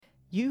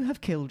You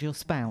have killed your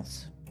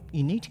spouse.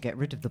 You need to get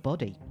rid of the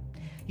body.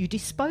 You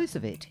dispose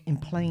of it in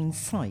plain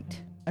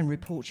sight and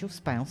report your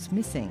spouse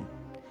missing.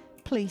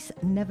 Police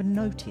never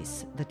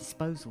notice the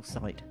disposal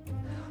site.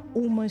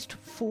 Almost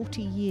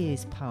 40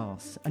 years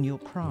pass and your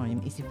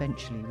crime is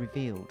eventually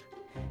revealed.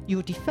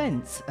 Your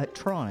defence at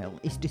trial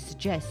is to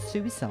suggest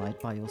suicide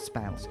by your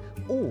spouse,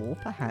 or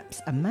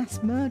perhaps a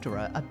mass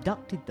murderer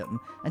abducted them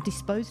and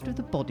disposed of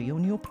the body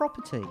on your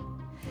property.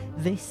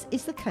 This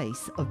is the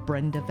case of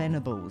Brenda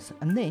Venables,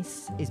 and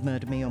this is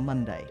Murder Me on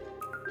Monday.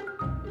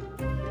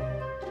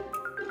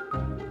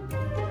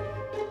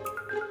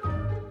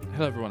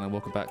 Hello everyone and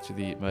welcome back to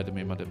the Murder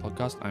Me on Monday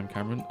podcast. I'm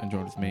Cameron and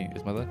joined with me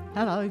is Mother.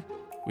 Hello.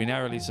 We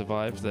narrowly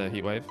survived the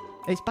heatwave.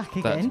 It's back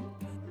again.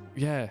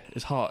 Yeah,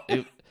 it's hot.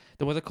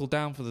 The weather cooled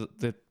down for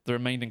the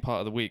remaining part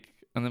of the week,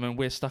 and then when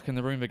we're stuck in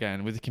the room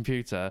again with the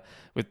computer,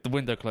 with the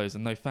window closed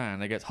and no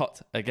fan, it gets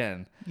hot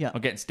again. Yeah.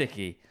 I'm getting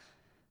sticky.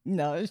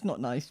 No, it's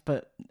not nice,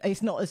 but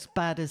it's not as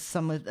bad as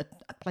some of the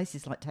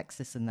places like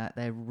Texas and that.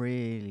 They're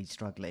really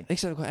struggling. They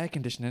still got air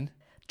conditioning.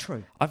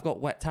 True. I've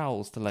got wet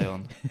towels to lay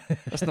on.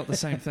 That's not the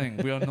same thing.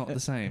 We are not the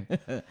same. Do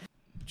you want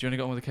to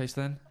get on with the case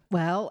then?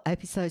 Well,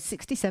 episodes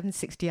 67,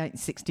 68 and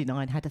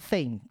 69 had a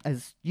theme,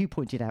 as you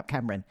pointed out,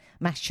 Cameron,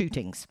 mass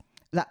shootings.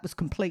 That was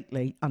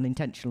completely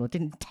unintentional. I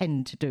didn't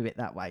intend to do it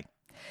that way.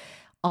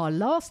 Our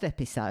last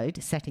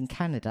episode, set in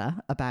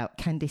Canada, about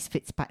Candice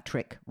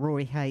Fitzpatrick,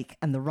 Rory Hake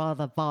and the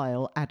rather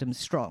vile Adam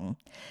Strong,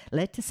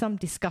 led to some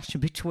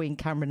discussion between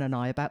Cameron and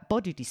I about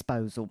body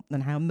disposal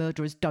and how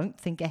murderers don't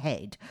think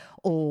ahead,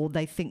 or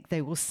they think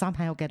they will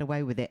somehow get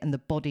away with it and the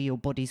body or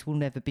bodies will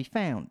never be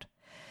found.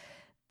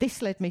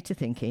 This led me to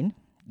thinking,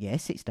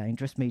 yes, it's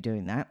dangerous me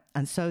doing that.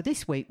 And so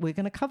this week we're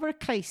going to cover a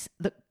case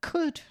that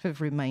could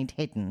have remained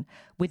hidden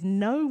with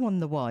no one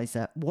the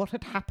wiser what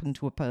had happened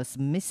to a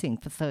person missing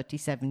for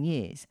 37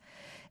 years.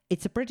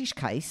 It's a British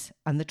case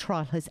and the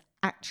trial has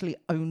actually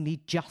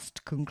only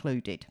just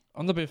concluded.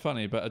 I'm not being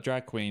funny, but a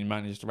drag queen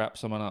managed to wrap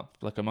someone up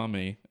like a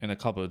mummy in a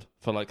cupboard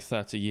for like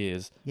 30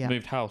 years,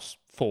 moved house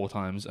 4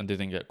 times and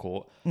didn't get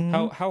caught.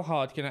 Mm-hmm. How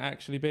hard can it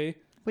actually be?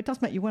 Well, it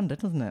does make you wonder,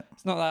 doesn't it?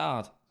 It's not that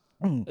hard.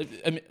 I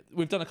mean,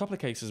 we've done a couple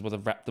of cases where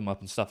they've wrapped them up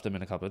and stuffed them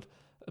in a cupboard.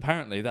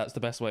 Apparently, that's the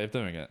best way of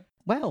doing it.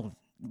 Well,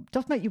 it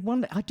does make you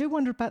wonder. I do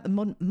wonder about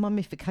the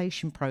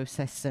mummification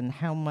process and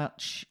how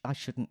much, I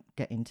shouldn't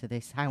get into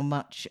this, how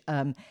much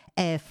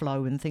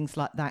airflow and things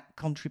like that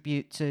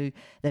contribute to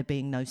there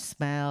being no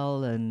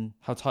smell and...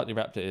 How tightly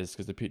wrapped it is,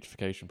 because the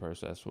putrefaction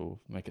process will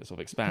make it sort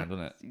of expand,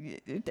 won't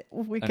it?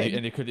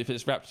 And it could, if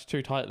it's wrapped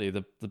too tightly,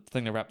 the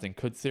thing they're wrapped in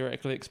could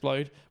theoretically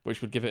explode,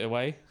 which would give it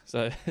away.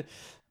 So...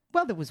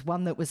 Well, there was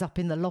one that was up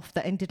in the loft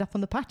that ended up on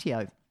the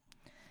patio,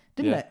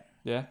 didn't it?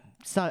 Yeah.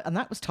 So, and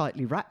that was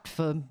tightly wrapped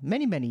for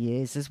many, many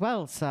years as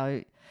well.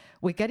 So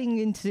we're getting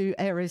into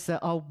areas that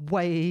are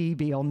way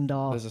beyond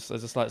our... There's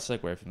a slight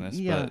segue from this.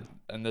 Yeah.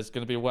 And there's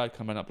going to be a word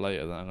coming up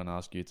later that I'm going to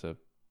ask you to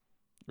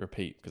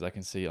repeat because I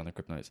can see it on the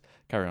Crib Notes.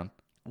 Carry on.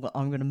 Well,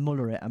 I'm going to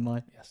muller it, am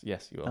I?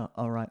 Yes, you are.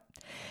 Oh, all right.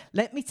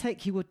 Let me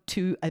take you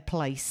to a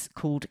place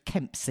called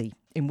Kempsey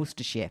in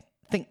Worcestershire.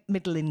 Think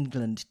Middle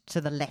England, to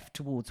the left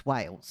towards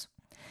Wales.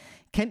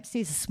 Kempsey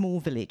is a small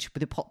village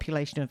with a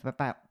population of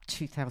about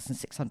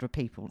 2,600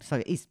 people, so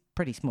it is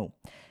pretty small.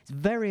 It's a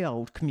very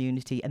old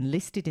community and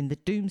listed in the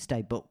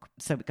Domesday Book,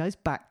 so it goes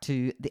back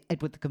to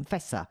Edward the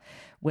Confessor,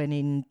 when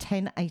in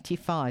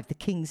 1085 the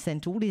king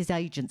sent all his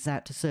agents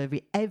out to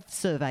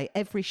survey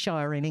every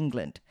shire in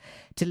England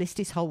to list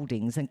his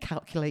holdings and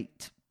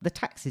calculate the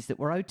taxes that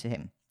were owed to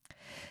him.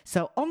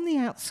 So on the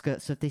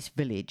outskirts of this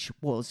village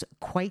was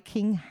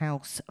Quaking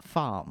House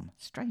Farm,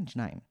 strange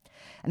name,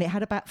 and it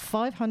had about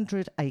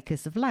 500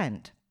 acres of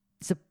land.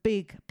 It's a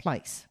big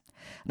place.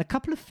 And a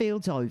couple of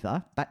fields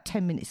over, about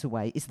 10 minutes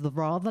away, is the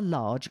rather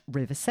large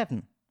River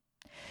Severn.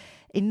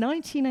 In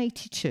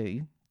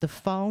 1982, the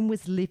farm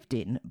was lived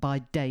in by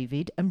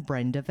David and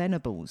Brenda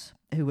Venables,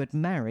 who had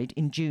married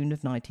in June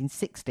of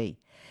 1960.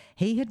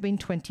 He had been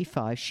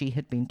 25, she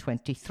had been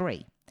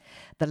 23.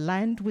 The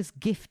land was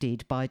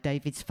gifted by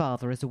David's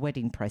father as a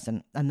wedding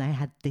present, and they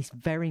had this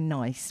very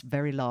nice,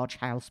 very large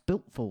house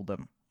built for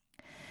them.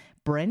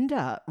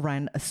 Brenda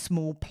ran a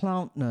small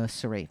plant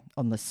nursery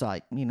on the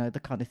site, you know, the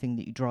kind of thing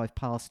that you drive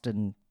past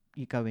and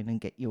you go in and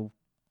get your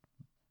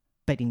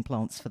bedding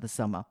plants for the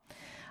summer.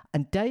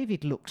 And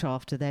David looked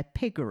after their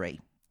piggery,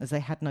 as they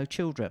had no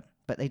children,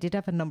 but they did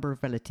have a number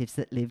of relatives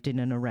that lived in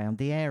and around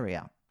the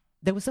area.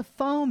 There was a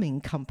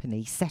farming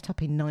company set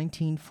up in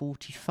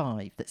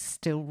 1945 that's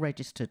still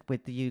registered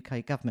with the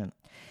UK government.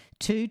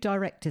 2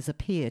 directors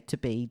appeared to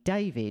be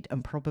David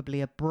and probably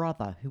a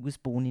brother who was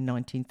born in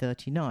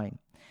 1939.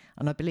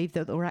 And I believe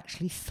that there were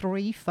actually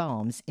 3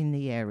 farms in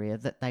the area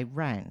that they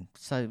ran.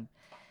 So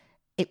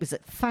it was a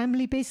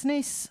family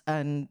business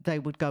and they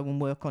would go and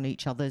work on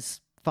each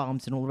other's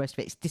farms and all the rest of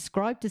it. It's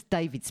described as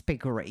David's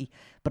piggery,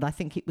 but I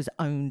think it was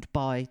owned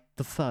by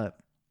the firm.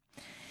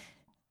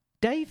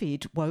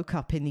 David woke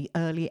up in the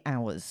early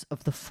hours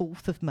of the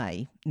 4th of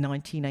May,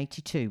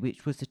 1982,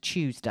 which was a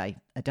Tuesday,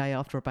 a day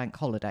after a bank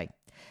holiday.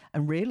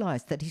 and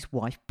realised that his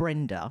wife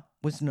Brenda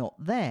was not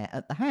there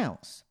at the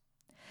house.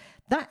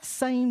 That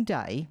same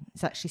day,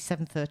 it's actually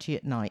 7:30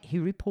 at night, he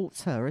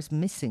reports her as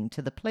missing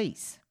to the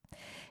police.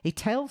 He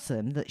tells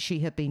them that she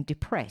had been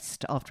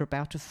depressed after a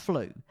bout of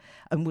flu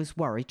and was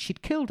worried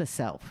she'd killed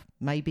herself,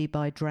 maybe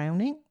by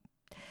drowning.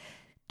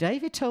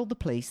 David told the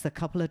police the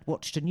couple had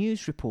watched a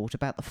news report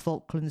about the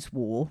Falklands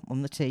War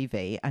on the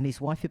TV, and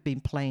his wife had been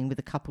playing with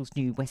the couple's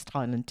new West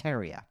Highland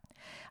Terrier.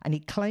 And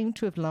he claimed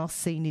to have last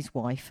seen his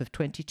wife of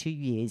 22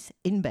 years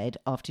in bed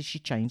after she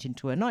changed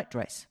into her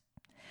nightdress.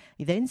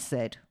 He then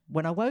said,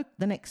 "When I woke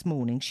the next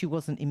morning, she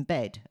wasn't in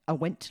bed. I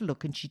went to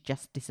look and she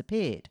just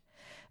disappeared."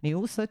 And he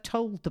also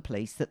told the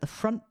police that the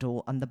front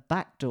door and the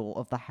back door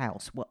of the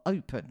house were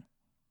open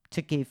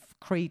to give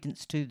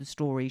credence to the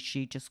story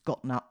she'd just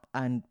gotten up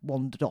and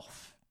wandered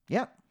off.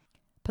 Yep.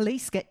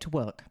 Police get to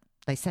work.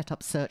 They set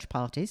up search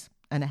parties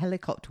and a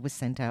helicopter was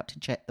sent out to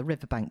check the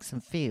riverbanks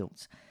and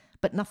fields.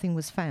 But nothing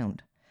was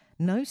found.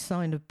 No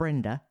sign of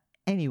Brenda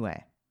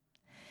anywhere.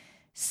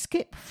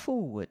 Skip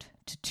forward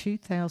to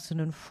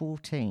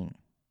 2014.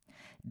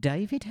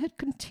 David had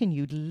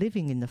continued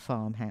living in the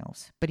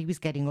farmhouse, but he was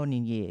getting on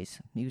in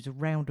years. He was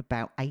around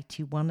about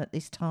 81 at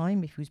this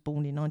time, if he was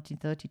born in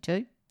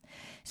 1932.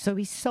 So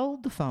he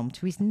sold the farm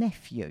to his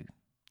nephew.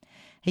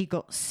 He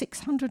got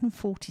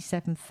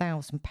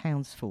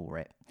 £647,000 for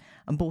it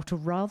and bought a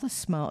rather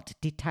smart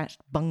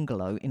detached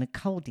bungalow in a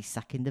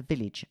cul-de-sac in the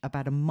village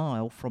about a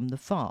mile from the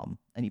farm,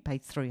 and he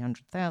paid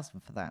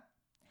 £300,000 for that.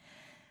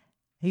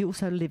 He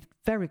also lived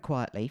very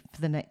quietly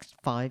for the next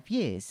 5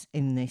 years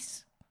in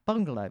this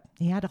bungalow.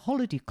 He had a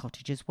holiday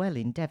cottage as well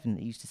in Devon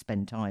that he used to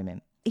spend time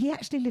in. He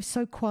actually lived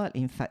so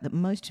quietly, in fact, that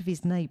most of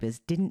his neighbours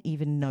didn't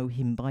even know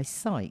him by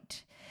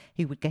sight.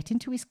 He would get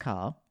into his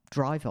car,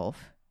 drive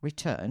off,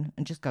 return,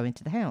 and just go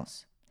into the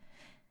house.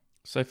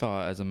 So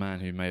far, as a man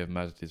who may have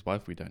murdered his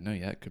wife, we don't know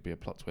yet. Could be a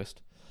plot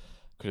twist.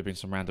 Could have been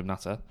some random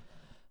nutter.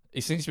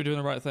 He seems to be doing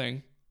the right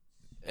thing.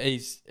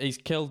 He's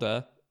killed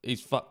her.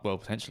 Well,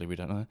 potentially, we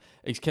don't know.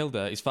 He's killed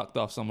her. He's fucked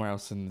off somewhere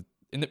else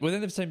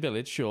within the same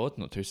village. Sure,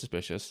 not too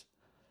suspicious.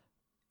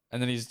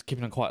 And then he's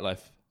keeping a quiet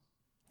life.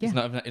 Yeah.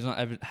 He's not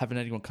ever having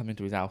anyone come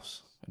into his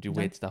house and do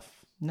weird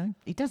stuff. No,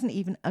 he doesn't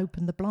even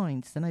open the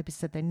blinds. The neighbours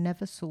said they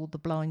never saw the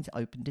blinds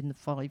opened in the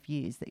 5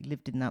 years that he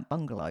lived in that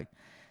bungalow.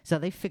 So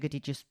they figured he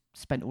just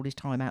spent all his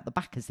time out the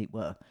back, as it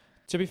were.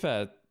 To be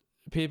fair,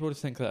 people would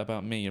think that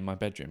about me in my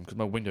bedroom because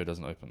my window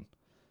doesn't open.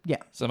 Yeah.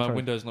 So my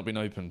window's not been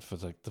opened for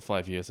the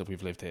 5 years that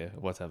we've lived here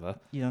or whatever.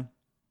 Yeah.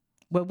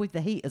 Well, with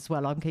the heat as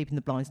well, I'm keeping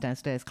the blinds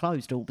downstairs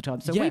closed all the time.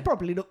 So we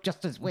probably look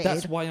just as weird.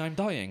 That's why I'm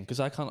dying, because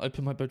I can't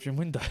open my bedroom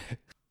window.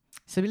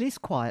 So he lives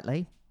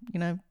quietly,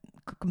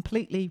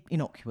 completely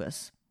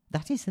innocuous.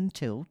 That is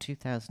until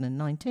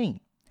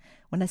 2019,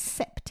 when a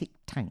septic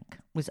tank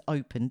was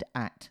opened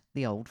at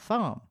the old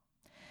farm.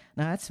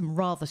 Now, I had some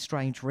rather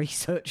strange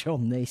research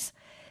on this.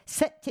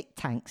 Septic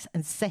tanks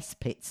and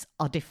cesspits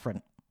are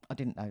different. I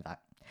didn't know that.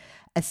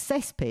 A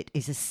cesspit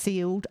is a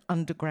sealed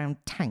underground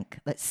tank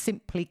that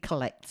simply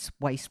collects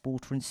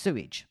wastewater and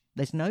sewage.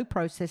 There's no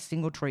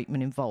processing or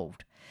treatment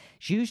involved.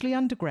 It's usually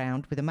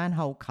underground with a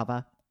manhole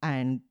cover,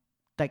 and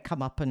they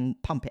come up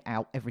and pump it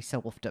out every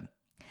so often.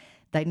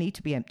 They need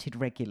to be emptied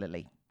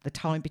regularly. The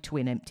time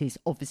between empties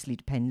obviously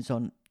depends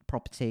on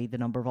property, the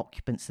number of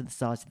occupants, and the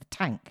size of the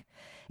tank.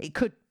 It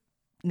could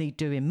need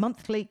doing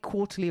monthly,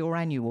 quarterly, or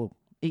annual.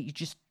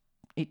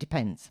 It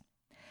depends.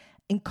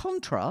 In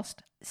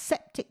contrast,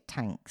 septic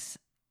tanks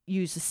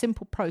use a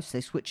simple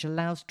process which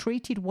allows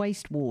treated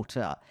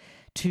wastewater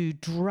to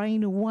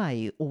drain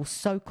away or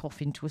soak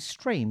off into a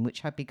stream,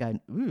 which had me going,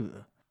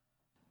 ooh.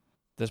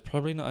 There's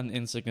probably not an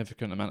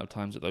insignificant amount of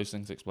times that those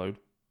things explode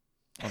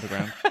on the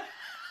ground.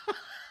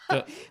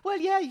 Well,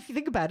 yeah, if you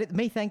think about it, the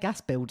methane gas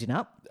building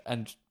up.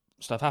 And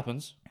stuff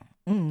happens,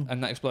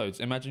 and that explodes.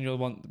 Imagine you're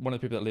one of the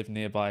people that live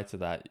nearby to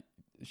that.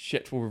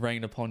 Shit will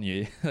rain upon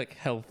you like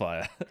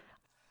hellfire.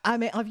 I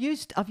mean, I've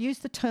used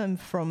the term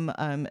from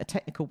a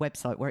technical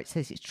website where it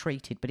says it's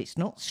treated, but it's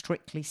not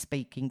strictly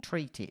speaking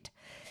treated,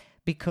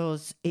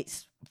 because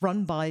it's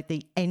run by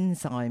the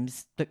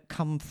enzymes that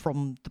come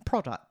from the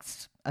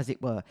products, as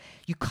it were.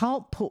 You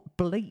can't put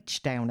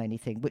bleach down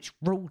anything, which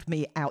ruled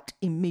me out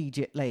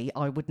immediately.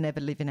 I would never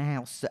live in a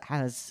house that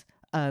has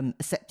a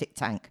septic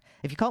tank.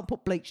 If you can't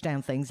put bleach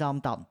down things, I'm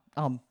done.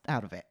 I'm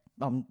out of it.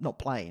 I'm not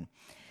playing.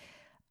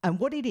 And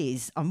what it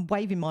is, I'm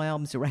waving my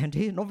arms around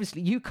here, and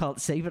obviously you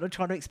can't see, but I'm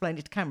trying to explain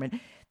it to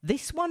Cameron.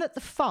 This one at the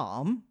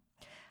farm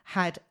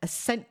had a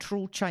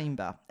central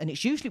chamber, and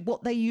it's usually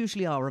what they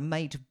usually are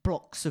made of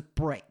blocks of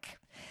brick.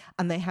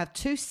 And they have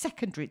two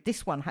secondary,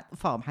 this one at the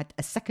farm had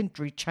a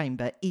secondary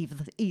chamber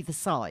either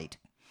side.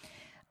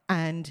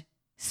 And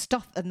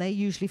they're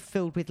usually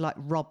filled with like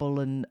rubble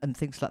and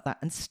things like that.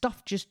 And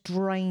stuff just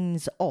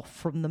drains off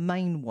from the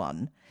main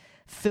one,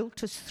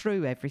 filters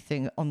through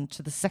everything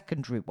onto the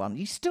secondary one.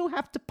 You still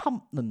have to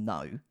pump them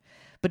though,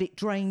 but it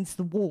drains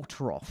the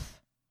water off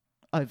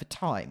over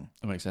time.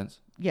 That makes sense.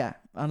 Yeah,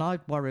 and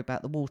I'd worry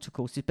about the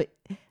watercourses, but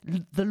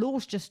the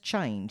law's just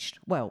changed.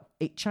 Well,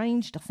 it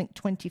changed, I think,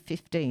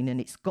 2015,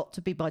 and it's got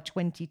to be by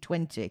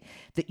 2020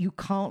 that you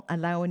can't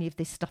allow any of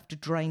this stuff to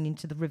drain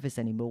into the rivers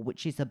anymore,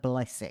 which is a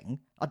blessing.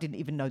 I didn't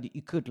even know that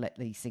you could let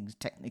these things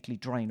technically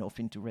drain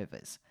off into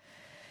rivers.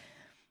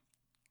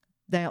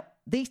 Now,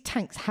 these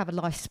tanks have a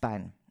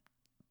lifespan.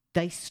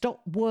 They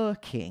stop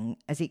working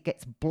as it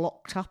gets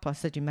blocked up. I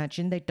said,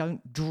 imagine they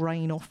don't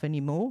drain off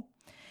anymore.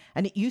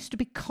 And it used to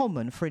be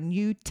common for a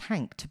new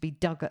tank to be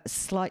dug at a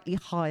slightly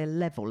higher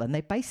level, and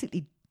they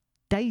basically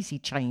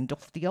daisy-chained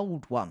off the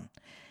old one.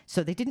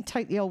 So they didn't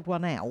take the old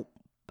one out,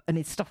 and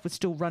its stuff would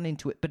still run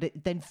into it, but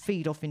it then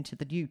feed off into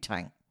the new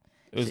tank.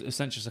 It was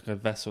essentially just like a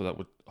vessel that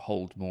would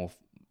hold more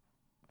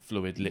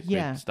fluid,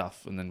 liquid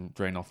stuff, and then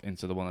drain off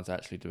into the one that's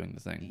actually doing the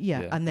thing.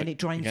 Yeah, and then it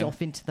drains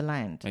off into the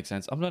land. Makes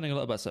sense. I'm learning a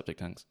lot about septic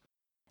tanks.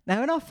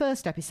 Now, in our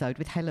first episode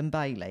with Helen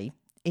Bailey,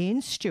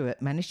 Ian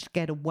Stewart managed to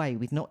get away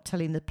with not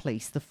telling the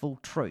police the full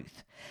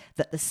truth,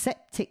 that the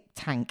septic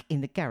tank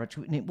in the garage,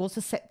 and it was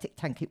a septic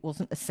tank, it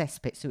wasn't a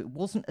cesspit, so it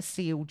wasn't a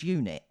sealed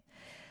unit,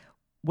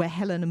 where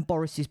Helen and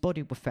Boris's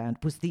body were found,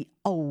 was the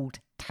old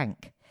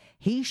tank.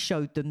 He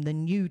showed them the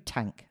new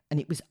tank, and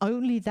it was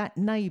only that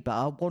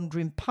neighbour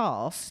wandering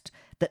past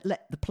that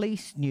let the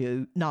police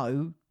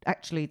know,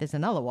 actually there's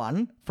another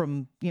one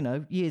from,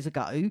 years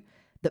ago,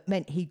 that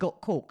meant he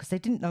got caught, because they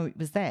didn't know it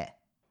was there.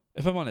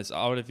 If I'm honest,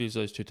 I would have used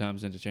those two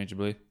terms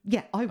interchangeably.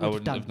 Yeah, I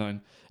wouldn't have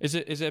known. Is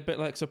it a bit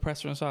like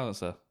suppressor and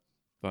silencer,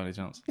 by any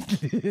chance?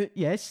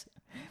 Yes.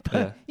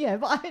 But,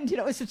 but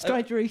it's some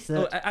strange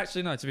research.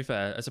 Actually, no, to be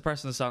fair, a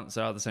suppressor and a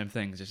silencer are the same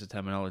thing, it's just a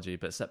terminology,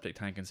 but septic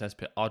tank and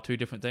cesspit are two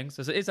different things.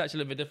 So it is actually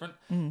a little bit different.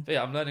 But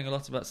yeah, I'm learning a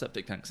lot about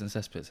septic tanks and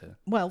cesspits here.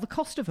 Well, the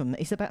cost of them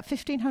is about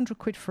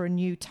 £1,500 for a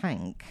new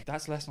tank.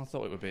 That's less than I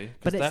thought it would be,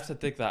 because they have to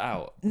dig that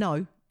out.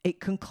 No, it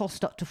can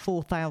cost up to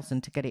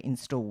 £4,000 to get it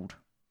installed.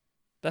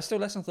 That's still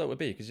less than I thought it would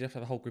be, because you have to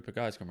have a whole group of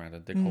guys come around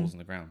and dig holes in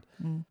the ground.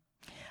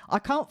 I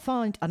can't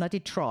find, and I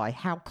did try,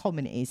 how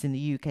common it is in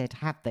the UK to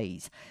have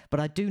these,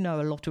 but I do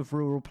know a lot of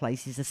rural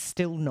places are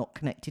still not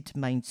connected to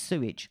main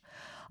sewage.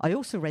 I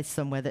also read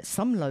somewhere that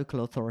some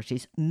local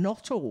authorities,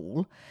 not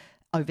all,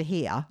 over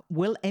here,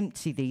 will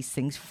empty these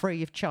things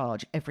free of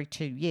charge every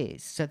 2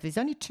 years. So if there's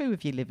only two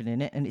of you living in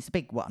it, and it's a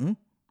big one,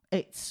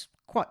 it's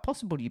quite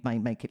possible you may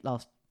make it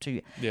last 2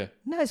 years. Yeah.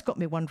 Now it's got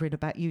me wondering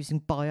about using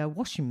bio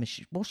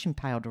washing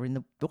powder in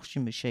the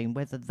washing machine,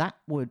 whether that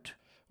would...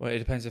 Well, it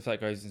depends if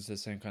that goes into the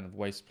same kind of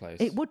waste place.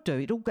 It would do.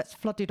 It all gets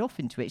flooded off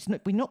into it.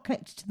 We're not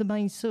connected to the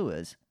main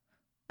sewers.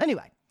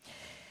 Anyway,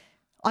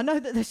 I know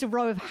that there's a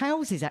row of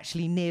houses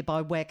actually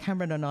nearby where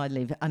Cameron and I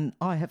live, and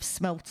I have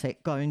smelt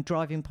it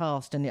driving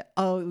past, and they're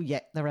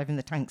having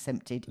the tanks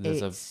emptied.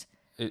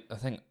 I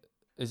think,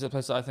 is it a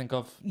place that I think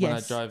of when I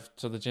drive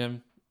to the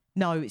gym?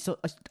 No, it's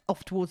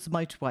off towards the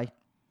motorway.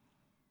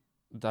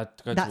 I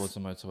go towards the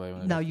motorway.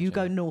 When I no, you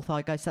go north,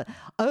 I go south.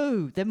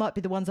 Oh, there might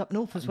be the ones up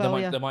north as well.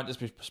 They might just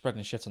be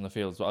spreading shit on the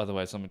fields, but either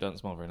way, something doesn't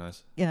smell very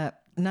nice. Yeah.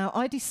 Now,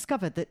 I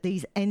discovered that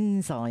these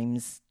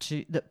enzymes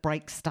that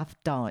break stuff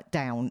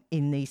down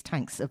in these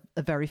tanks are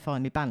very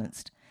finely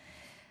balanced.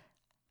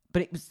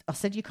 But I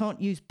said you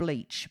can't use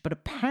bleach, but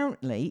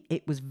apparently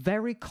it was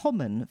very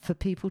common for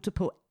people to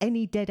put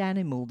any dead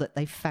animal that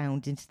they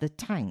found into the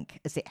tank,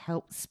 as it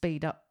helped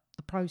speed up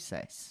the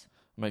process.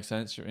 Makes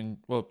sense. Kind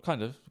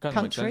of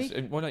makes sense.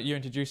 You're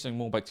introducing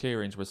more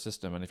bacteria into a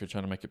system, and if you're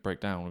trying to make it break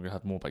down, we're going to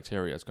have more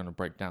bacteria. It's going to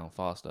break down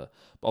faster.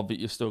 But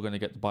obviously, you're still going to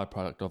get the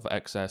byproduct of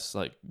excess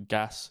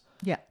gas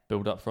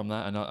build up from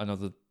that, and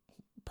other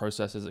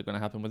processes that are going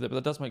to happen with it. But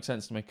that does make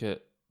sense to make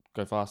it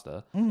go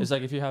faster. It's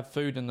like if you have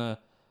food in a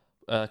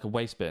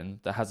waste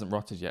bin that hasn't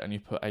rotted yet, and you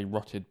put a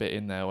rotted bit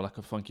in there, or like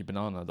a funky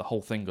banana, the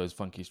whole thing goes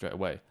funky straight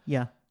away.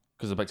 Yeah,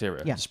 because the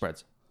bacteria just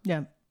spreads.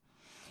 Yeah.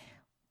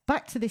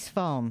 Back to this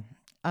farm.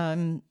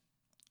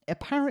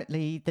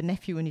 Apparently the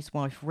nephew and his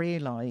wife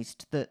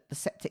realised that the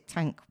septic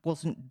tank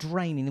wasn't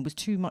draining. There was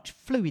too much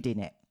fluid in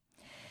it.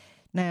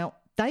 Now,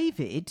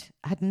 David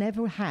had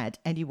never had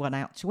anyone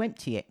out to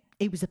empty it.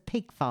 He was a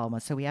pig farmer,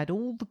 so he had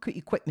all the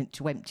equipment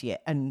to empty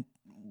it and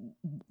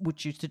would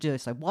choose to do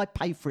so. Why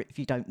pay for it if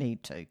you don't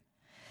need to?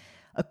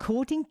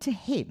 According to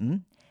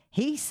him,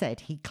 he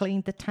said he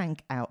cleaned the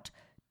tank out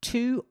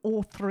 2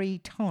 or 3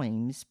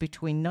 times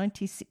between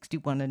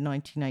 1961 and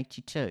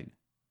 1982.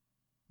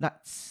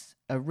 That's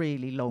a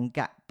really long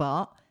gap,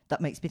 but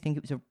that makes me think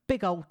it was a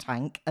big old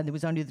tank and there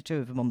was only the two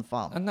of them on the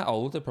farm. And that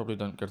old, they probably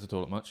don't go to the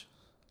toilet much.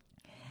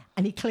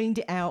 And he cleaned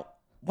it out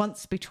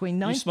once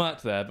between... You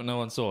smirked there, but no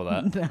one saw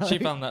that. No. She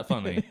found that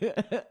funny.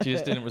 She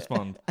just didn't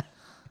respond.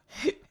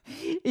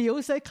 He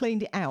also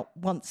cleaned it out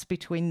once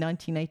between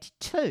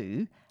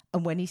 1982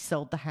 and when he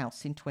sold the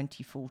house in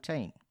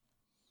 2014.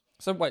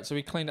 So wait, so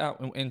he cleaned it out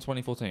in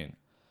 2014?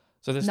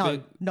 So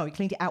No, he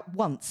cleaned it out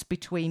once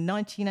between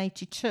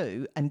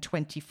 1982 and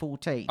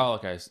 2014. Oh,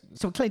 okay.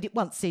 So he cleaned it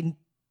once in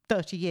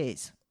 30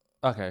 years.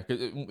 Okay,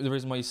 the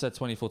reason why you said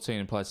 2014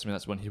 implies to me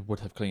that's when he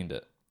would have cleaned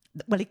it.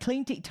 Well, he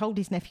cleaned it. He told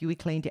his nephew he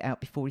cleaned it out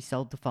before he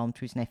sold the farm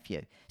to his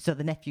nephew. So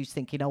the nephew's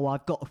thinking, oh,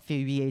 I've got a few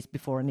years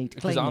before I need to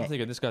clean Because I'm it.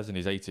 thinking this guy's in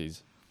his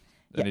 80s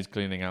and Yeah. he's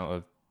cleaning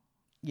out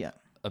Yeah.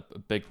 a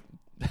big,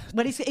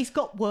 Well, he's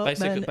got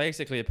workmen.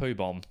 basically a poo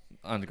bomb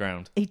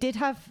underground. He did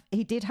have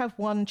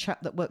one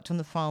chap that worked on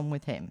the farm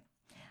with him.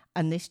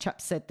 And this chap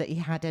said that he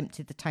had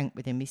emptied the tank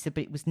with him. He said,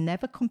 but it was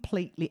never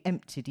completely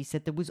emptied. He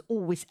said there was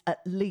always at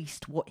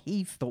least what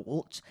he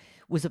thought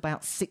was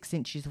about 6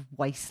 inches of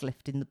waste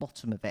left in the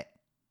bottom of it.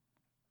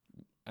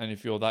 And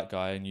if you're that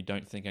guy and you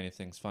don't think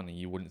anything's funny,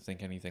 you wouldn't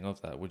think anything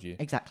of that, would you?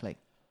 Exactly.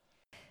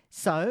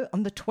 So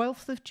on the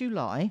 12th of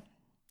July,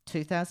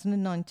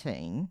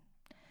 2019,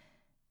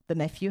 the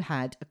nephew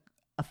had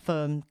a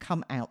firm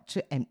come out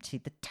to empty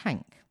the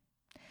tank.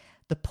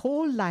 The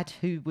poor lad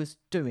who was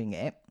doing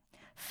it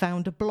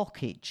found a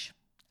blockage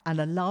and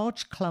a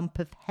large clump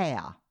of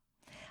hair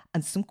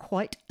and some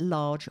quite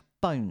large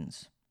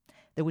bones.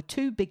 They were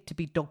too big to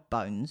be dog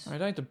bones. I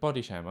don't need to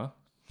body shame her.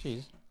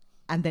 Jeez.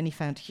 And then he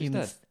found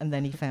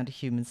a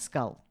human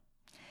skull.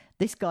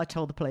 This guy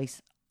told the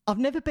police, I've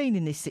never been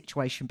in this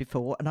situation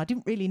before and I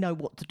didn't really know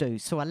what to do,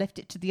 so I left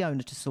it to the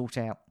owner to sort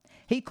out.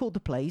 He called the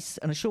police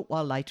and a short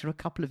while later a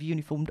couple of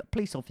uniformed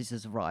police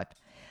officers arrived.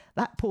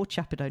 That poor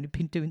chap had only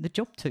been doing the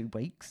job 2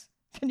 weeks.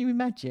 Can you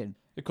imagine?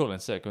 You'd call in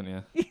sick,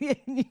 wouldn't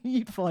you?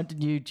 You'd find a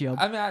new job.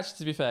 I mean, actually,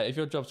 to be fair, if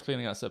your job's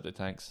cleaning out septic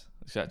tanks,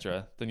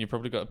 etc., then you've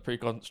probably got a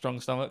pretty strong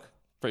stomach,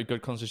 pretty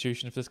good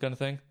constitution for this kind of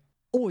thing.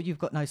 Or you've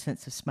got no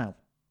sense of smell.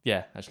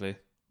 Yeah, actually.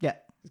 Yeah,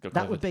 He's got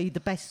that COVID. would be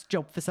the best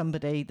job for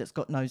somebody that's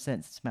got no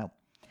sense of smell.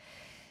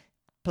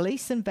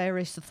 Police and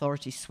various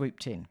authorities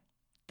swooped in.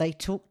 They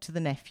talked to the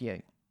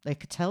nephew. They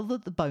could tell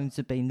that the bones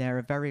had been there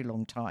a very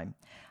long time.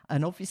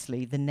 And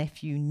obviously the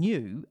nephew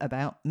knew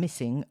about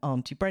missing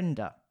Auntie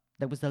Brenda.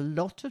 There was a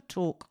lot of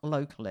talk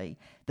locally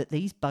that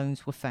these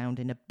bones were found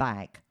in a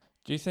bag.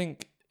 Do you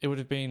think it would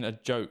have been a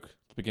joke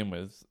to begin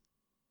with,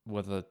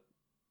 whether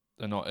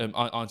or not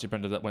Auntie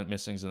Brenda that went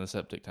missing is in the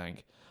septic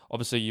tank?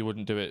 Obviously, you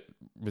wouldn't do it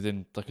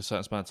within like a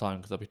certain span of time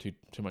because that'd be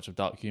too much of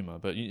dark humour.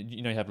 But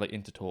you know, you have like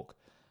intertalk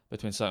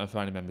between certain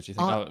family members. You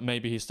think, oh,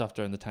 maybe he stuffed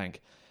her in the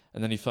tank,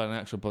 and then you find an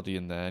actual body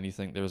in there, and you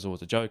think there was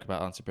always a joke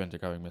about Auntie Brenda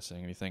going missing,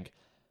 and you think,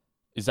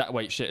 is that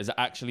is that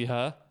actually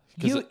her?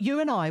 You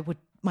and I would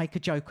make a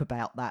joke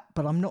about that,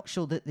 but I'm not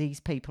sure that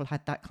these people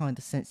had that kind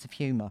of sense of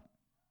humour.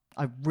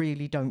 I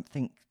really don't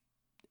think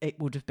it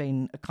would have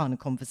been a kind of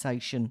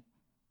conversation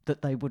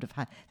that they would have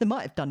had. They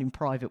might have done in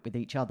private with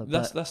each other.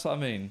 That's what I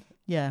mean.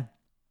 Yeah.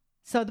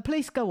 So the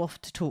police go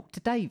off to talk to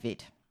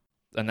David.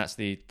 And that's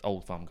the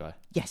old farm guy.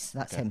 Yes,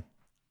 that's him.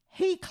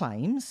 He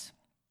claims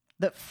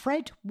that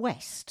Fred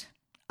West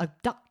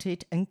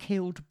abducted and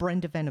killed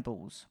Brenda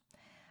Venables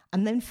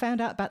and then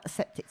found out about the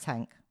septic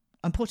tank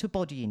and put a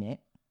body in it.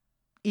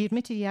 He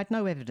admitted he had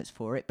no evidence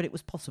for it, but it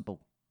was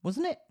possible,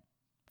 wasn't it?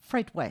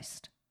 Fred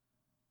West,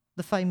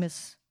 the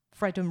famous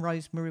Fred and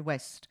Rosemary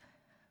West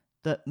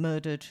that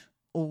murdered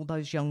all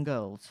those young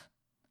girls.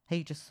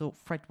 He just thought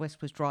Fred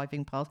West was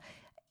driving past.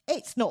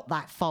 It's not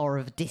that far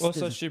of a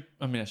distance. Also, she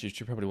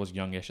probably was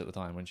youngish at the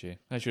time, wasn't she?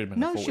 She would have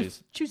been in her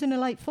 40s. She was in her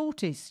late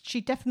 40s.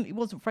 She definitely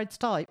wasn't Fred's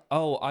type.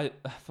 Oh,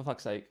 for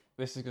fuck's sake,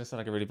 this is going to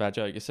sound like a really bad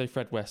joke. You say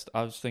Fred West,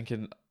 I was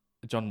thinking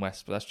John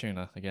West, but that's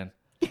Tuna again.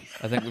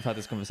 I think we've had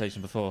this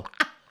conversation before.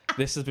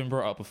 This has been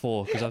brought up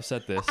before because I've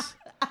said this,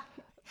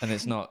 and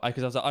it's not.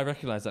 Because I was like, I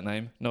recognise that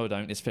name. No, I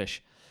don't. It's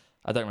Fish.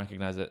 I don't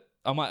recognise it.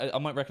 I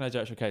might recognise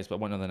your actual case, but I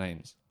won't know their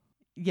names.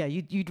 Yeah,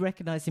 you'd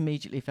recognise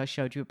immediately if I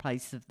showed you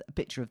a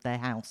picture of their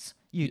house.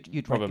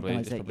 You'd probably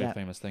recognise it. It's probably a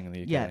famous thing in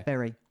the UK. Yeah,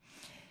 very.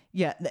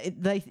 Yeah,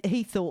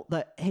 he thought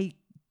that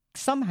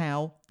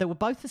somehow they were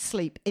both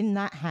asleep in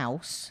that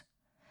house,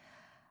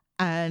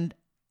 and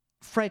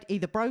Fred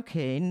either broke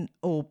in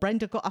or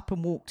Brenda got up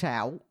and walked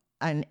out,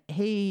 and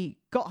he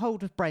got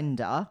hold of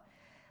Brenda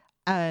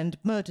and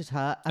murdered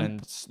her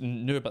and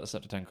knew about the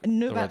septic tank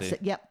already.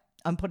 Yep,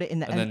 and put it in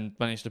there, and then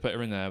managed to put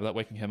her in there without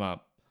waking him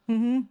up.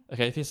 Mm-hmm.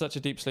 Okay, if he's such a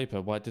deep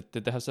sleeper, why did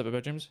they have separate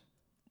bedrooms?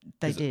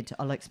 They did.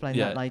 I'll explain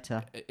that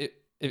later.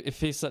 If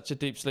he's such a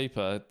deep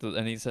sleeper that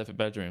they need separate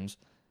bedrooms,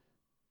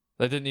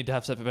 they didn't need to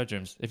have separate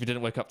bedrooms if he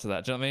didn't wake up to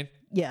that. Do you know what I mean?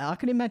 Yeah, I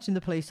can imagine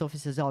the police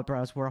officer's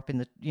eyebrows were up in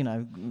the,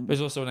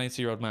 There's also an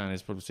 80-year-old man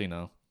who's probably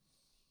senile.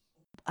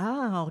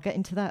 I'll get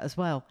into that as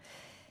well.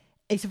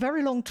 It's a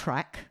very long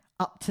track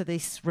up to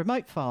this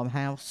remote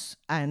farmhouse,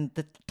 and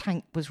the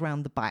tank was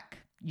round the back.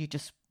 You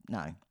just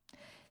know.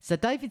 So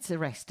David's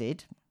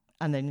arrested,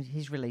 and then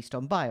he's released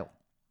on bail.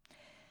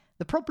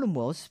 The problem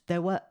was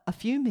there were a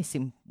few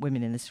missing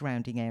women in the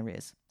surrounding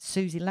areas.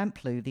 Susie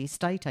Lamplugh, the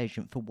estate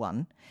agent for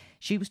one,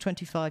 she was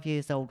 25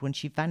 years old when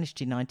she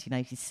vanished in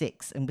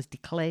 1986 and was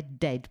declared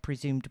dead,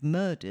 presumed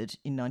murdered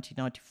in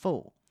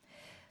 1994.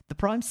 The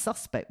prime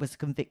suspect was a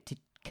convicted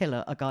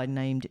killer, a guy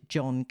named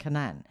John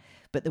Cannan,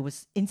 but there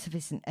was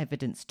insufficient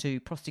evidence to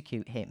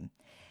prosecute him.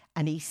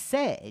 And he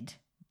said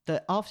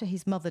that after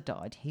his mother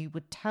died, he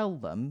would tell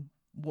them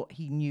what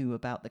he knew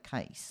about the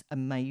case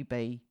and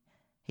maybe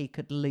he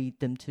could lead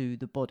them to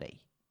the body.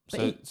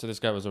 So this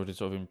guy was already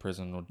sort of in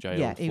prison or jailed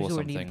Yeah, for he was something.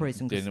 already in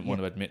prison 'cause- Didn't want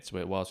to admit to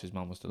it whilst his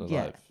mum was still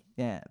Yeah, alive.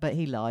 yeah, but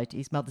he lied.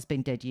 His mother's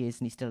been dead years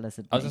and he still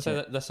hasn't I was admitted going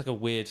to it. say that's like a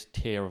weird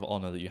tier of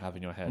honour that you have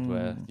in your head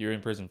where you're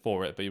in prison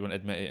for it, but you won't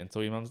admit it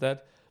until your mum's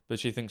dead. But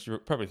she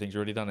probably thinks you've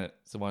already done it,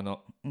 so why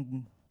not?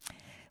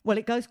 Well,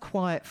 it goes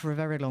quiet for a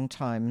very long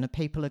time and the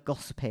people are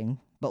gossiping,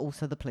 but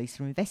also the police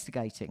are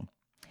investigating.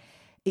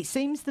 It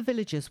seems the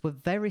villagers were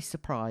very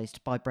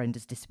surprised by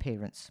Brenda's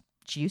disappearance.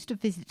 She used to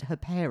visit her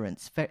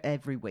parents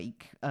every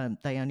week.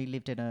 They only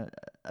lived in a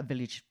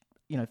village,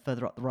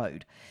 further up the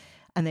road.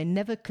 And they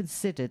never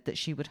considered that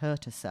she would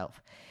hurt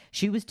herself.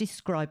 She was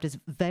described as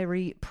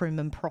very prim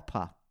and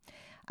proper.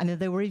 And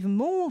they were even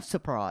more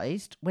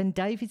surprised when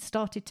David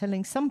started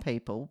telling some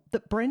people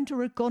that Brenda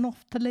had gone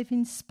off to live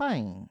in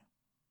Spain.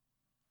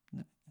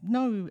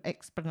 No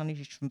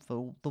explanation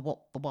for the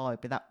what, the why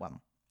with that one.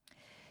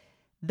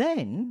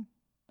 Then,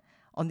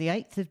 on the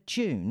 8th of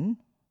June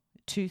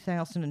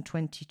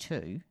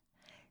 2022,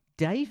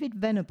 David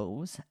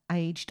Venables,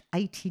 aged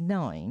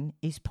 89,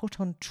 is put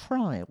on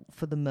trial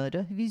for the murder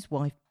of his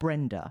wife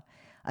Brenda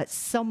at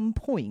some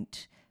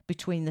point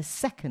between the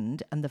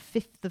 2nd and the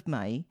 5th of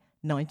May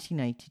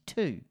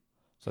 1982.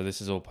 So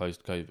this is all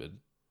post-COVID.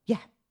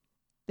 Yeah,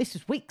 this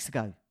was weeks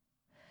ago.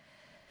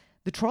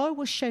 The trial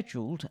was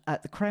scheduled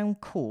at the Crown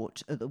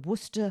Court at the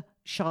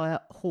Worcestershire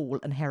Hall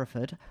in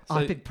Hereford. So-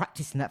 I've been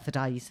practising that for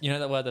days. You know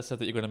that word I said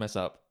that you're going to mess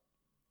up?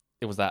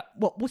 It was that.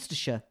 What,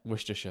 Worcestershire?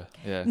 Worcestershire,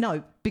 yeah.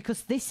 No,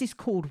 because this is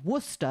called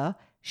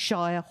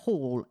Worcestershire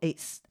Hall.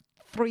 It's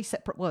 3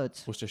 separate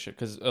words. Worcestershire,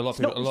 because a lot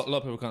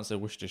of people can't say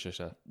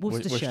Worcestershire.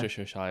 Worcestershire.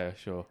 Worcestershire,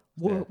 sure.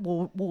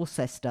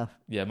 Worcester.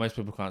 Yeah, most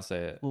people can't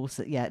say it.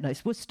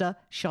 It's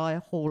Worcestershire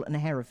Hall and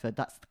Hereford.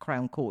 That's the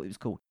Crown Court it was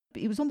called.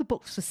 But it was on the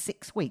books for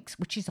 6 weeks,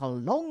 which is a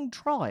long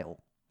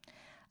trial.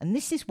 And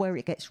this is where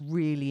it gets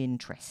really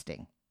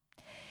interesting.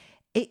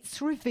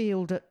 It's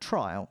revealed at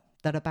trial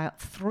that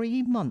about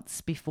 3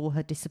 months before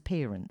her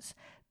disappearance,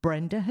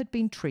 Brenda had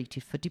been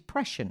treated for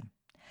depression.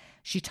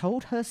 She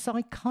told her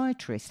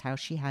psychiatrist how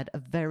she had a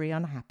very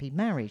unhappy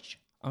marriage.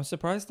 I'm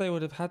surprised they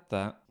would have had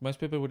that.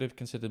 Most people would have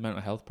considered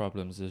mental health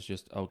problems as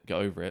just, get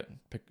over it,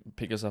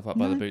 pick yourself up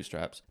by the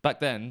bootstraps. Back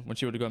then, when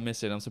she would have gone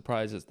missing, I'm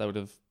surprised that they would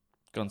have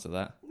gone to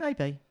that.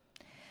 Maybe.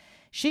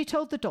 She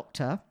told the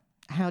doctor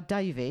how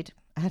David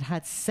had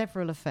had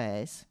several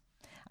affairs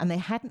and they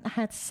hadn't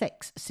had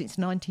sex since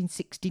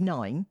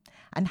 1969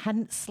 and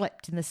hadn't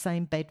slept in the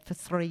same bed for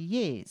 3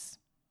 years.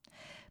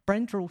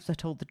 Brenda also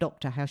told the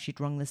doctor how she'd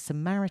rung the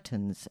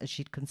Samaritans as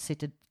she'd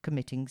considered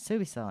committing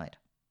suicide.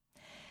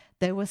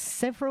 There were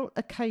several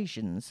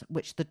occasions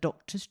which the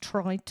doctors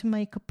tried to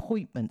make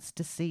appointments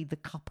to see the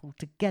couple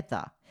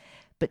together,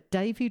 but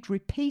David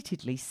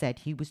repeatedly said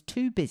he was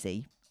too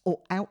busy or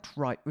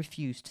outright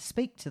refused to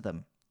speak to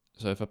them.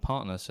 So if a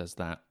partner says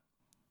that,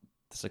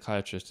 the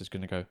psychiatrist is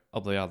going to go,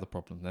 they are the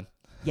problem then.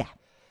 Yeah,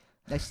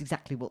 that's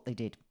exactly what they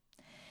did.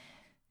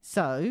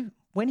 So,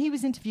 when he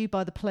was interviewed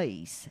by the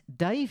police,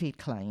 David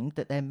claimed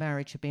that their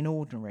marriage had been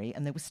ordinary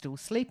and they were still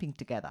sleeping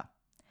together.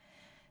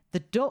 The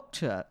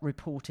doctor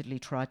reportedly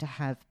tried to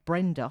have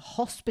Brenda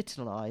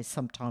hospitalised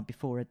sometime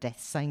before her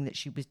death, saying that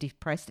she was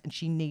depressed and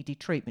she needed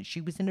treatment. She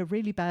was in a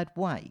really bad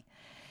way.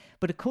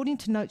 But according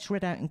to notes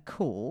read out in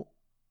court,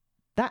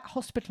 that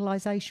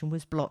hospitalisation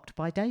was blocked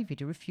by David,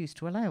 who refused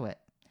to allow it.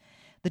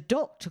 The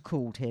doctor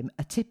called him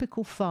a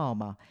typical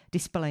farmer,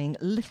 displaying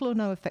little or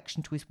no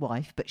affection to his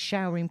wife, but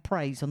showering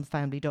praise on the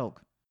family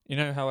dog. You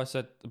know how I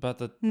said about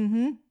the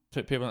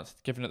people not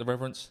giving it the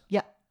reverence?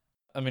 Yeah.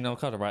 I mean, I'm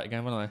kind of right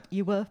again, wasn't I?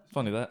 You were.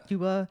 Funny that. You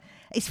were.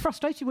 It's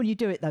frustrating when you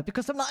do it, though,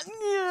 because I'm like,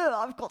 yeah,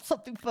 I've got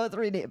something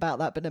further in it about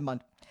that, but never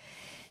mind.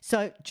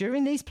 So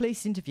during these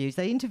police interviews,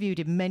 they interviewed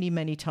him many,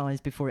 many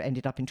times before it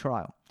ended up in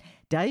trial.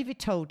 David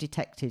told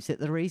detectives that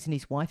the reason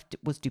his wife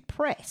was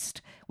depressed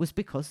was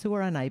because they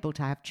were unable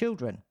to have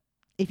children.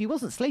 If he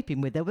wasn't sleeping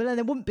with her, well, then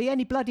there wouldn't be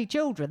any bloody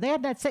children. They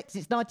hadn't had sex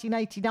since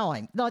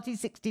 1969.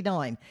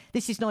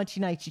 This is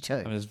 1982. I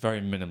mean, there's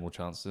very minimal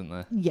chance, isn't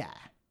there? Yeah.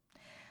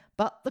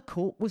 But the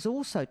court was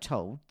also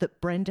told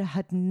that Brenda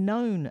had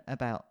known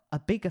about a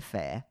big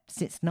affair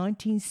since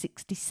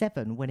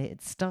 1967 when it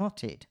had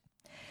started.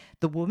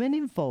 The woman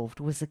involved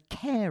was a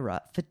carer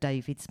for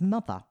David's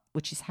mother,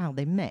 which is how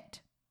they met.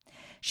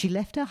 She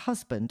left her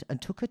husband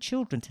and took her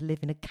children to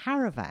live in a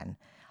caravan,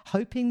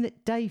 hoping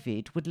that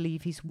David would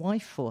leave his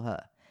wife for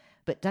her.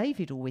 But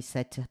David always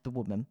said to the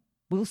woman,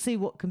 "We'll see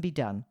what can be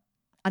done."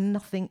 And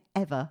nothing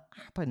ever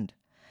happened.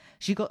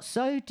 She got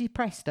so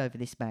depressed over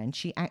this man,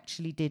 she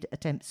actually did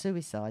attempt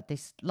suicide,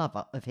 this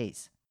lover of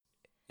his.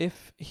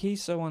 If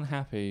he's so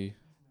unhappy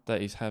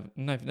that he's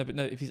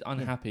if he's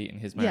unhappy in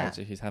his marriage,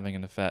 if he's having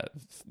an affair,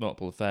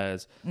 multiple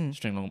affairs,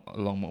 stringing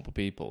along multiple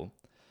people,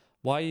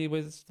 why are you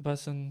with the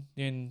person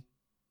you're in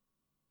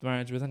the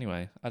marriage with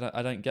anyway?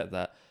 I don't get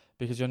that,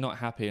 because you're not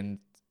happy, and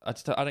I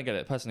don't get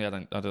it personally. I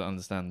don't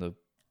understand the.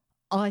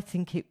 I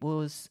think it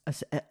was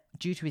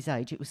due to his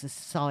age. It was a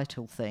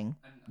societal thing.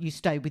 You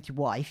stay with your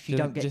wife. You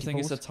don't get divorced. Do you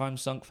think it's a time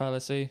sunk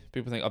fallacy?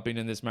 People think I've been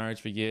in this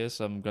marriage for years,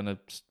 so I'm gonna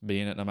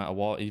be in it no matter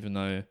what, even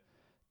though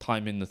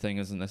time in the thing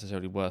isn't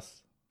necessarily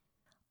worth.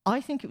 I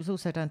think it was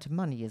also down to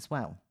money as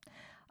well.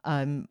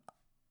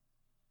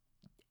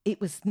 It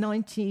was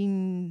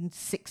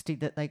 1960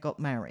 that they got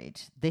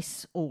married.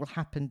 This all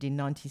happened in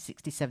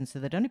 1967, so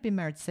they'd only been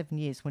married 7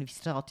 years when he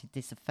started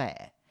this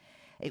affair.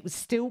 It was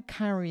still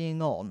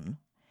carrying on,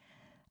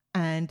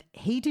 and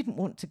he didn't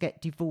want to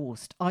get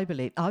divorced, I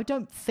believe. I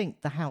don't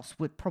think the house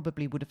would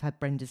have had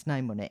Brenda's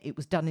name on it. It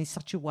was done in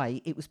such a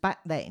way, it was back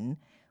then,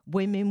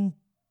 women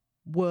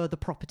were the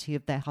property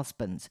of their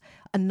husbands.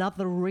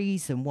 Another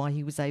reason why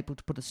he was able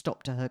to put a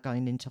stop to her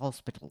going into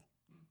hospital.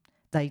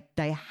 They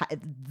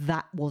had,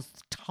 that was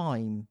the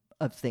time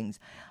of things.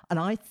 And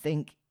I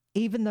think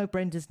even though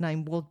Brenda's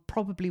name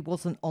probably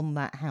wasn't on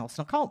that house,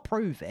 and I can't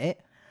prove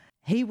it,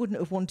 he wouldn't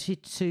have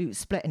wanted to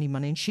split any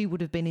money, and she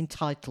would have been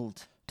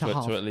entitled to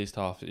half. To at least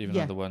half, even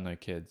though there were no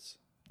kids.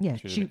 Yeah.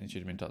 She'd have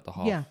been entitled to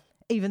half. Yeah,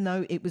 even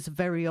though it was a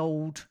very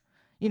old,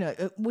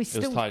 it was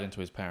tied into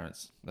his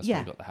parents. That's why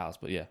he got the house,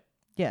 but yeah.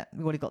 Yeah,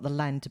 we've already got the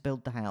land to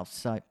build the house.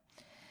 So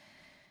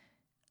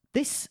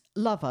this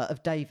lover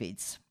of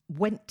David's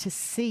went to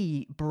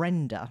see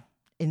Brenda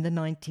in the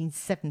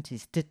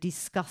 1970s to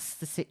discuss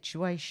the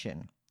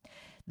situation.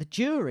 The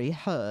jury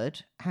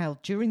heard how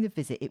during the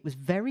visit it was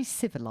very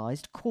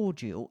civilised,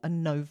 cordial,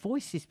 and no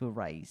voices were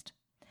raised.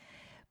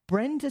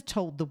 Brenda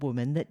told the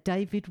woman that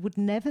David would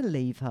never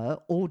leave her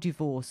or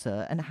divorce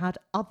her and had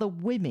other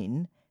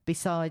women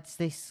besides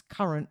this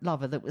current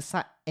lover that was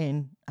sat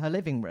in her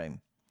living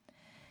room.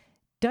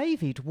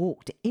 David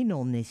walked in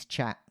on this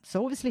chat,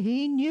 so obviously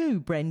he knew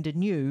Brenda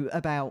knew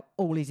about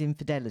all his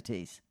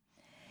infidelities.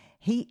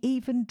 He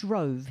even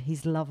drove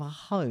his lover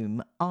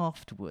home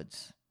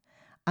afterwards,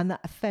 and that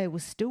affair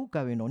was still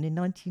going on in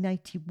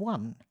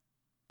 1981,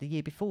 the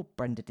year before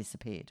Brenda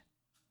disappeared.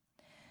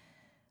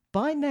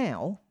 By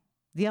now,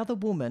 the other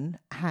woman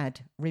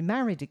had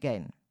remarried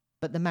again,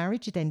 but the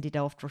marriage had ended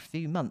after a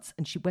few months,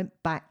 and she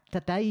went back to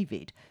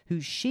David, who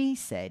she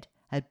said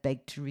had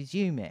begged to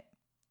resume it.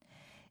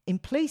 In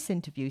police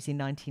interviews in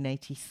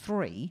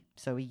 1983,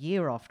 so a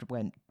year after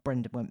when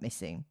Brenda went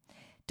missing,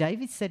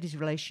 David said his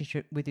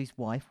relationship with his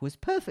wife was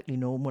perfectly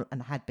normal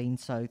and had been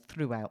so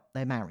throughout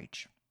their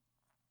marriage.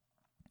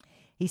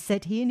 He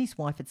said he and his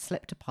wife had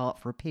slept apart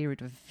for a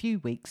period of a few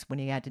weeks when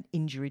he had an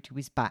injury to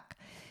his back,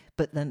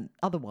 but then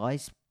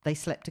otherwise they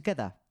slept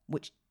together,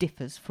 which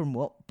differs from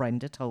what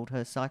Brenda told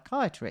her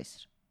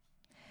psychiatrist.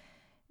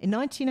 In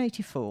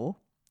 1984,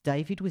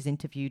 David was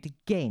interviewed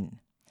again,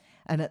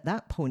 and at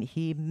that point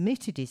he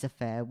admitted his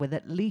affair with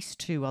at least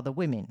 2 other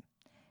women.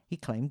 He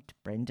claimed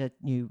Brenda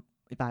knew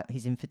about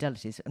his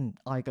infidelities, and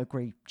I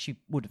agree she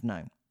would have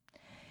known.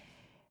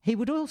 He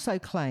would also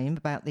claim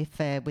about the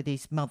affair with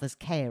his mother's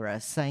carer,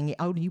 saying it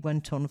only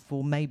went on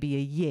for maybe a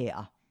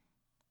year.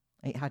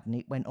 It hadn't,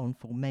 it went on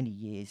for many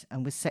years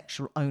and was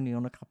sexual only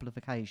on a couple of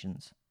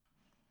occasions.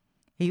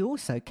 He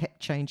also kept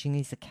changing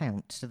his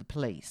account to the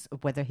police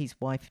of whether his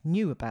wife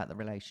knew about the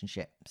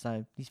relationship,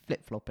 so he's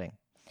flip-flopping.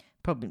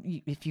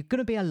 Probably, if you're going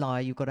to be a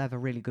liar, you've got to have a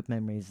really good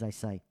memory, as they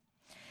say.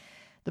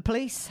 The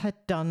police had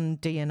done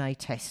DNA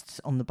tests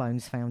on the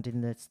bones found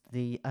in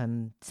the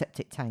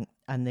septic tank,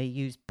 and they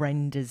used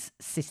Brenda's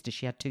sister.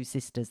 She had 2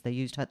 sisters. They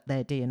used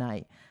their DNA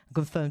and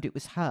confirmed it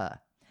was her.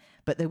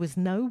 But there was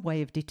no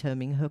way of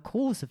determining her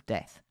cause of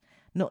death,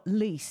 not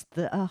least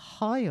that a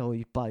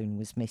hyoid bone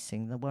was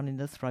missing, the one in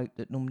the throat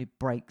that normally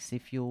breaks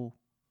if you're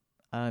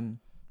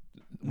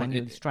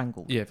manually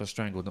strangled. Yeah, if you're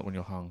strangled, not when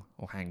you're hung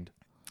or hanged.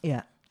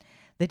 Yeah.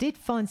 They did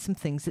find some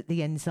things that the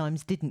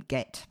enzymes didn't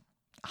get.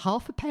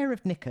 Half a pair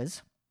of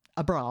knickers,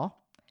 a bra,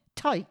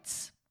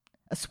 tights,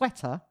 a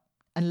sweater,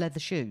 and leather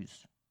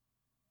shoes.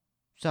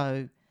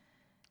 So...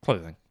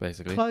 Clothing,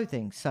 basically.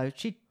 Clothing. So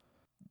she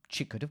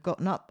could have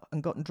gotten up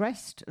and gotten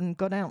dressed and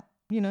gone out,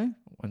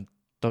 And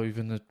dove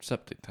in the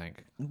septic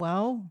tank.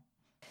 Well,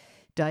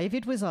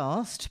 David was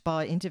asked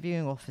by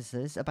interviewing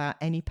officers about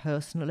any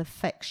personal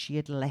effects she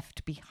had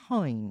left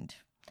behind,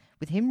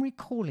 with him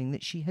recalling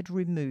that she had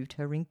removed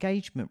her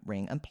engagement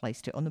ring and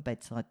placed it on the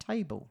bedside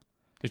table.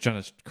 He's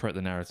trying to correct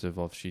the narrative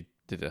of she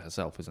did it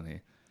herself, isn't he?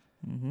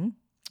 Mm-hmm.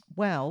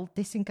 Well,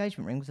 this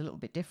engagement ring was a little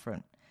bit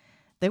different.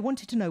 They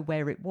wanted to know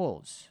where it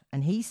was,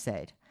 and he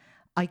said,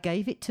 "I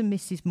gave it to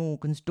Mrs.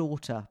 Morgan's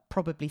daughter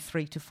probably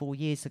 3 to 4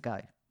 years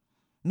ago.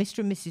 Mr.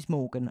 and Mrs.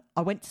 Morgan,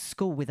 I went to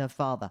school with her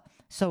father,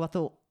 so I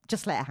thought,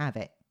 just let her have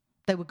it.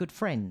 They were good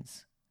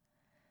friends."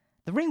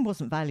 The ring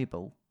wasn't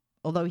valuable,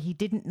 although he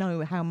didn't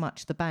know how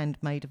much the band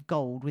made of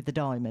gold with the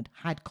diamond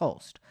had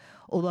cost,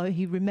 although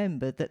he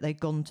remembered that they'd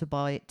gone to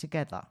buy it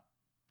together.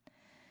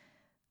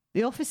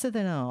 The officer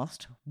then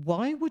asked,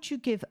 "Why would you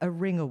give a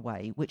ring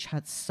away which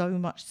had so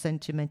much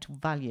sentimental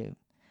value?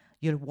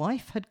 Your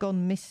wife had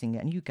gone missing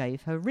and you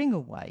gave her ring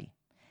away."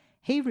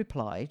 He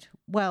replied,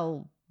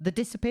 "Well, the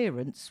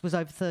disappearance was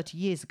over 30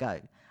 years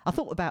ago. I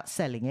thought about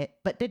selling it,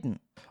 but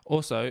didn't."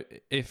 Also,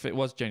 if it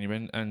was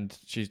genuine and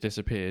she's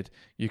disappeared,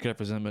 you could have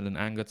resentment and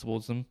anger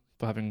towards them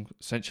for having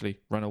essentially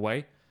run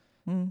away.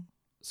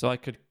 So I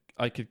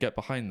could get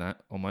behind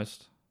that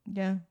almost.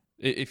 Yeah.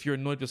 If you're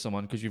annoyed with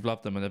someone because you've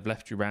loved them and they've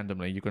left you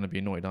randomly, you're going to be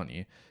annoyed, aren't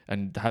you?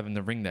 And having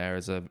the ring there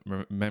as a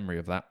memory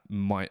of that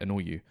might annoy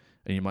you,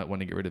 and you might want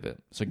to get rid of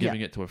it. So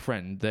giving it to a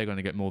friend, they're going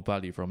to get more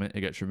value from it.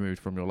 It gets removed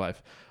from your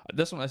life.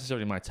 That's not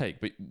necessarily my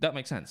take, but that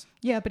makes sense.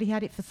 Yeah, but he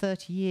had it for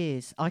 30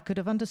 years. I could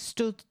have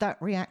understood that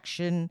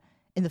reaction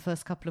in the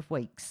first couple of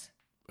weeks.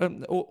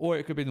 Or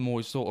it could be the more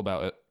he's thought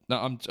about it.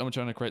 Now, I'm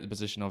trying to create the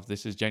position of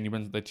this is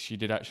genuine, that she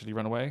did actually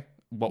run away.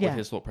 What would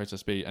his thought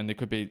process be? And it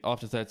could be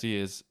after 30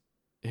 years,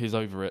 he's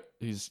over it.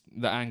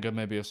 The anger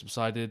maybe has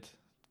subsided.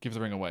 Give the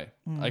ring away.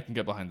 I can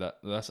get behind that.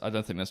 I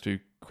don't think that's too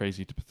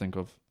crazy to think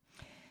of.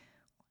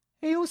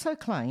 He also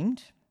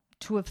claimed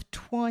to have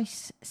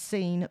twice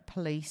seen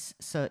police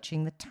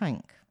searching the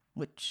tank,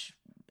 which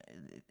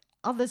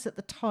others at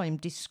the time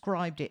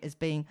described it as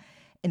being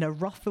in a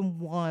rough and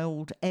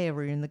wild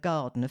area in the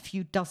garden, a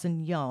few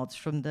dozen yards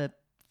from the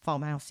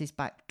farmhouse's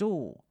back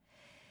door.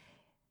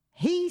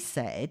 He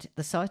said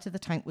the site of the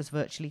tank was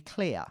virtually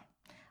clear,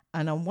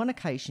 and on one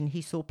occasion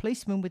he saw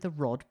policemen with a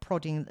rod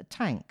prodding at the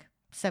tank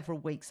several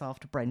weeks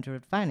after Brenda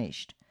had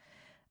vanished.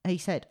 He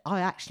said,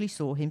 I actually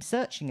saw him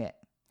searching it.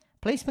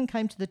 Policeman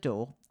came to the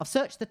door. I've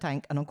searched the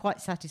tank and I'm quite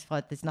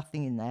satisfied there's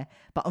nothing in there,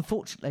 but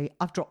unfortunately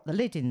I've dropped the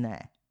lid in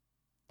there.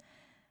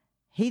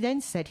 He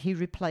then said he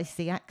replaced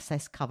the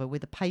access cover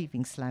with a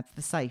paving slab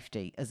for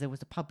safety, as there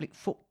was a public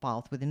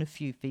footpath within a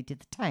few feet of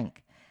the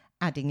tank,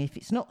 adding if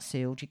it's not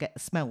sealed you get the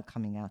smell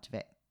coming out of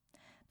it.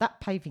 That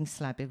paving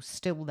slab is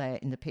still there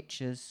in the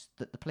pictures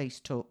that the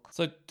police took.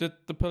 So did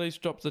the police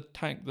drop the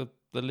tank, the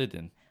lid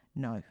in?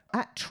 No.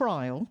 At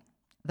trial,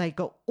 they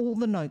got all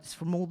the notes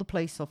from all the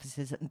police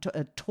officers and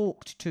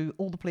talked to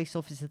all the police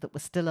officers that were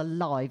still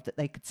alive that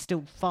they could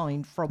still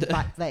find from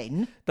back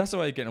then. That's the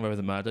way you're getting away with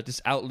the murder. Just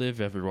outlive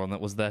everyone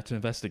that was there to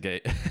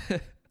investigate.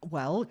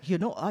 Well, you're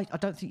not. I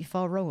don't think you're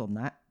far wrong on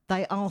that.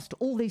 They asked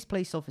all these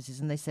police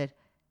officers and they said,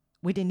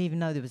 we didn't even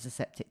know there was a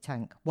septic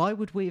tank. Why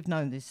would we have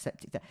known there's a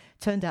septic tank?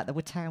 Turned out there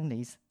were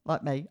townies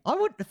like me. I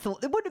wouldn't have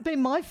thought. It wouldn't have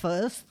been my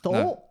first thought.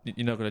 No,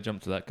 you're not going to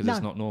jump to that because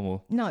it's not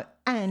normal. No,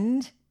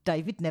 and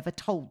David never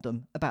told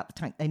them about the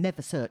tank. They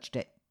never searched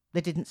it.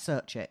 They didn't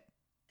search it.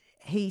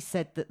 He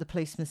said that the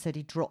policeman said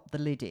he dropped the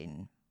lid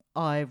in.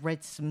 I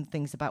read some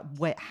things about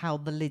how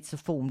the lids are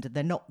formed, and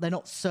they're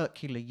not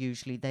circular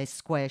usually. They're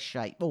square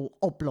shaped or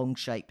oblong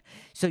shaped,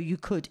 so you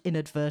could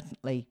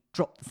inadvertently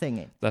drop the thing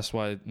in. That's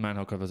why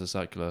manhole covers are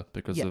circular,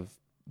 because of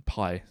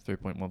pi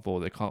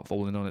 3.14. They can't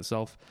fall in on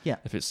itself. Yeah.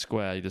 If it's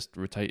square, you just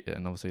rotate it,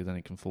 and obviously then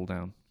it can fall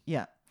down.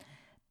 Yeah.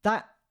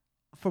 That,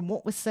 from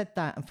what was said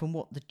that, and from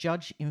what the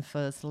judge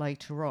infers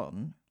later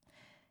on,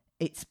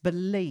 it's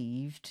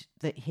believed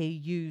that he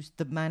used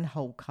the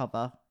manhole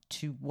cover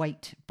to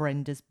weight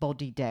Brenda's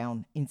body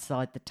down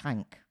inside the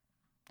tank.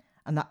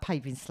 And that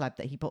paving slab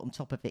that he put on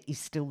top of it is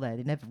still there.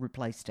 They never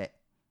replaced it.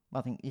 I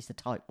think it's a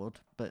tightwood,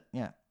 but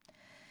yeah.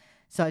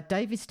 So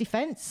David's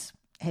defence,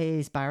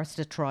 his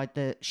barrister tried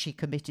that she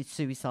committed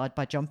suicide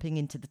by jumping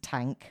into the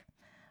tank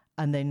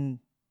and then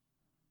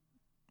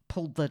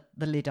pulled the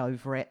lid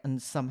over it,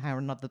 and somehow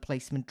another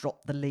policeman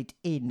dropped the lid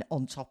in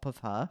on top of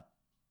her.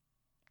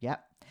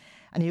 Yep.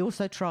 And he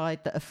also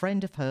tried that a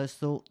friend of hers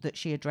thought that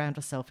she had drowned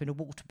herself in a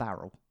water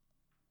barrel.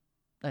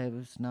 There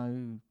was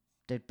no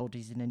dead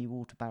bodies in any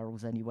water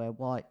barrels anywhere.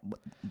 Why?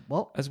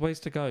 What? As ways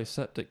to go,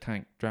 septic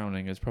tank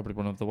drowning is probably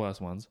one of the worst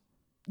ones.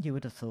 You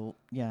would have thought,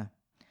 yeah.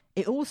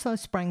 It also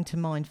sprang to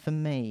mind for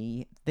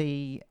me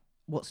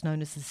what's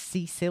known as the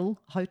Cecil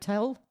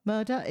Hotel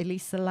murder,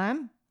 Elisa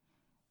Lam.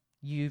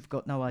 You've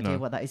got no idea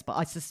what that is, but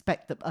I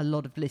suspect that a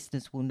lot of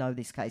listeners will know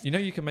this case. You know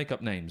you can make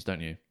up names,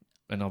 don't you?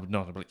 And I'm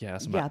not like, yeah,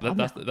 that's a murder.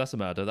 That's a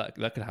murder.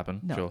 That could happen.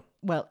 No. Sure.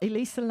 Well,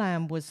 Elisa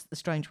Lam was the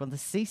strange one. The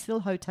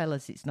Cecil Hotel,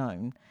 as it's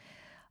known,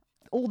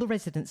 all the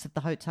residents of the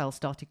hotel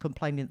started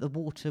complaining that the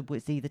water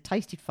was either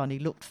tasted funny,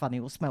 looked funny,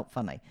 or smelt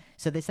funny.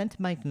 So they sent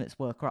a maintenance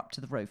worker up to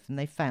the roof, and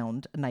they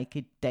found a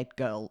naked, dead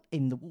girl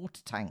in the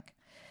water tank.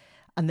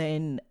 And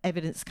then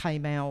evidence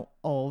came out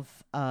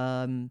of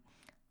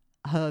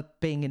her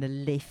being in a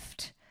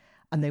lift,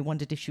 and they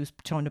wondered if she was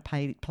trying to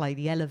play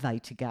the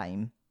elevator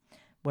game.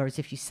 Whereas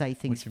if you say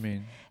things... What do you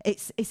mean?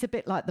 It's a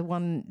bit like the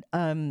one...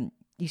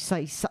 you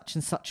say such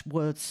and such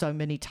words so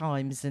many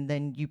times, and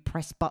then you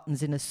press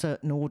buttons in a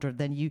certain order,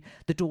 then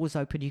the doors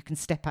open, you can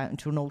step out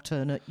into an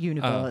alternate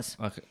universe.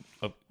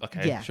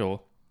 Okay, yeah. Sure.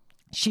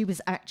 She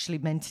was actually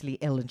mentally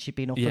ill and she'd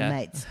been off the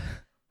meds.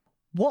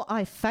 What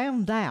I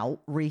found out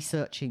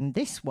researching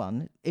this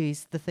one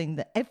is the thing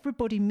that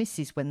everybody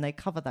misses when they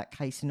cover that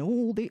case, and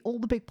all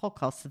the big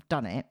podcasts have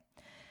done it.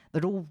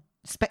 They're all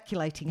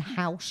speculating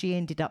how she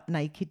ended up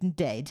naked and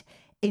dead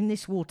in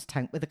this water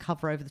tank with a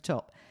cover over the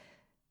top.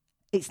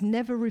 It's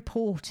never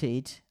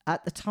reported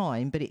at the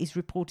time, but it is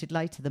reported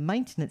later. The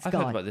maintenance guy...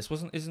 I've heard about this.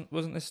 Wasn't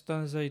this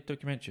done as a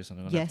documentary or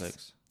something on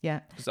Netflix? Yeah.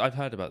 Because I've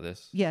heard about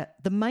this. Yeah.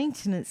 The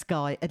maintenance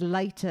guy had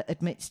later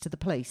admits to the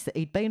police that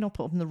he'd been up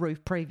on the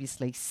roof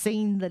previously,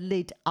 seen the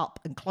lid up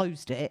and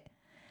closed it,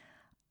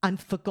 and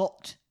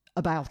forgot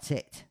about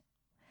it.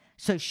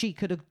 So she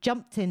could have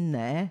jumped in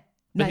there,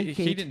 But naked.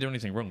 he didn't do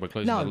anything wrong by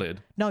closing the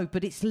lid. No,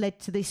 but it's led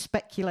to this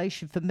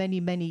speculation for many,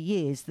 many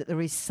years that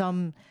there is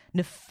some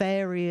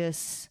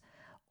nefarious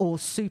or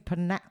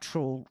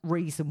supernatural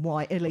reason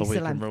why Elisa Or we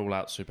Lam... can rule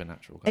out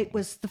supernatural. It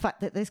was the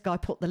fact that this guy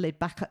put the lid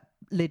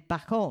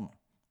back on.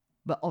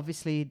 But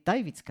obviously, in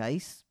David's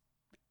case,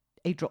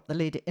 he dropped the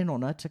lid in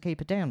on her to keep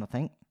her down, I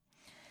think.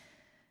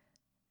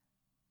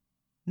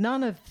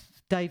 None of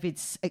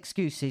David's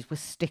excuses were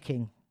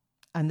sticking,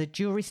 and the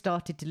jury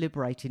started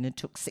deliberating and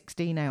took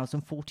 16 hours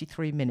and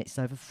 43 minutes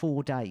over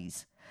 4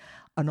 days.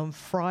 And on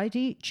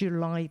Friday,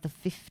 July the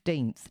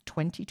 15th,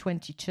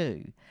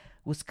 2022,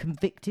 was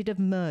convicted of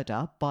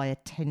murder by a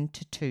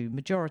 10-2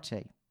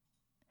 majority.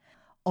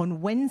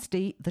 On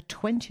Wednesday, the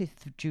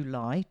 20th of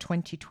July,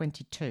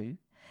 2022,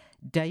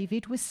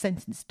 David was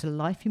sentenced to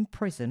life in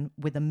prison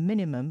with a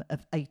minimum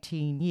of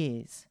 18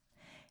 years.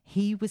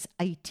 He was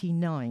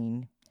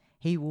 89.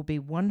 He will be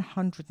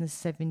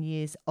 107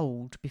 years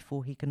old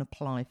before he can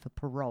apply for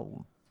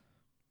parole.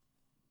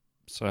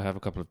 So I have a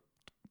couple of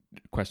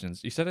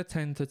questions. You said a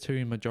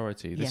 10-2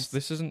 majority. Yes.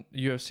 This isn't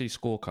UFC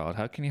scorecard.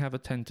 How can you have a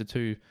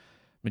 10-2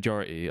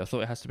 majority? I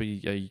thought it has to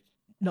be a...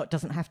 No, it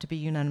doesn't have to be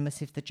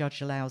unanimous if the judge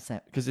allows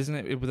it. Because isn't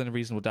it within a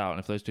reasonable doubt? And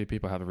if those two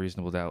people have a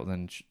reasonable doubt,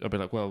 then I'll be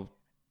like, well...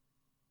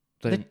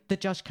 The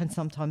judge can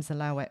sometimes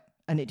allow it,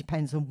 and it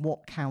depends on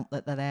what count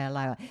that they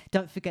allow.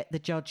 Don't forget the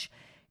judge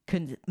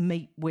can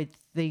meet with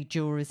the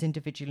jurors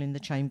individually in the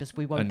chambers.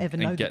 We won't ever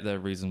know. And get their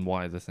reason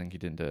why they think he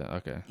didn't do it.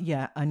 Okay.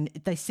 Yeah, and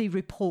they see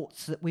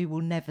reports that we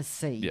will never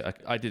see. Yeah,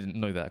 I didn't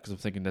know that because I'm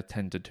thinking the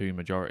 10-2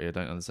 majority. I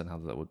don't understand how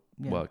that would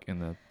work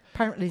in the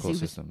apparently court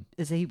system.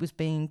 As he was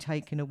being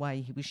taken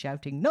away, he was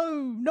shouting, "No,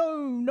 no,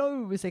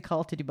 no," as they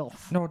carted him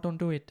off. No, don't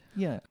do it.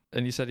 Yeah.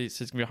 And you said it's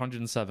going to be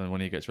 107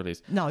 when he gets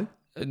released. No.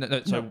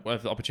 So I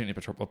have the opportunity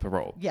of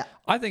parole. Yeah.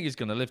 I think he's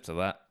going to live to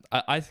that.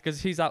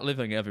 Because he's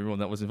outliving everyone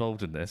that was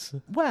involved in this.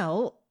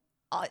 Well,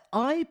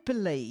 I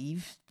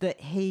believe that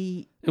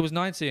he... It was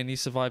 90 and he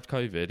survived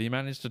COVID. He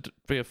managed to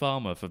be a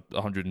farmer for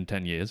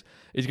 110 years.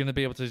 He's going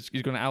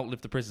to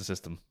outlive the prison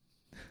system.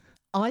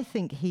 I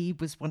think he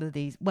was one of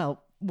these...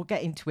 Well, we'll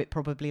get into it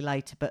probably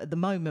later, but at the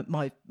moment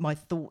my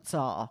thoughts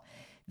are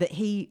that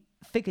he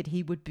figured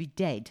he would be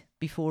dead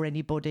before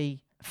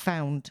anybody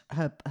found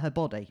her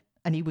body,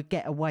 and he would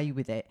get away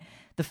with it.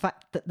 The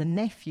fact that the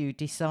nephew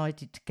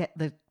decided to get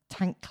the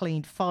tank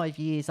cleaned 5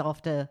 years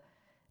after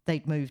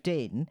they'd moved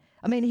in.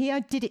 I mean, he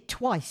did it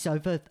twice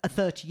over a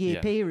 30-year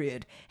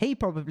period. He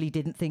probably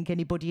didn't think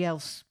anybody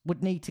else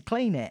would need to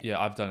clean it. Yeah,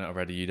 I've done it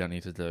already. You don't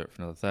need to do it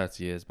for another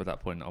 30 years. By that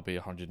point, I'll be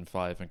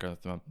 105 and going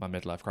through my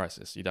midlife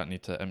crisis. You don't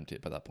need to empty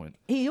it by that point.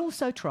 He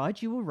also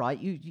tried, you were right,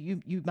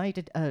 you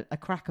made a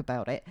crack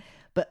about it,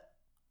 but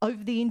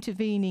over the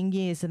intervening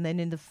years and then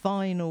in the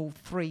final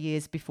 3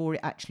 years before it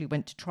actually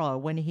went to trial,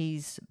 when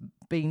he's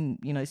been,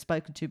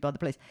 spoken to by the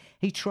police,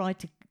 he tried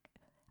to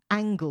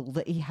angle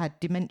that he had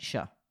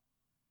dementia.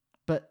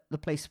 But the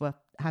police were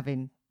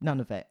having none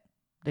of it.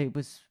 It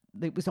was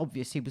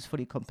obvious he was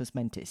fully compos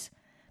mentis,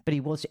 but he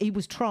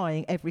was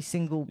trying every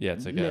single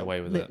to get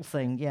away with little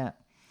thing. Yeah.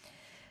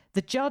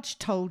 The judge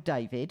told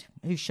David,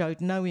 who showed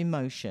no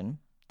emotion,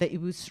 that he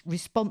was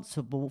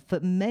responsible for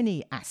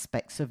many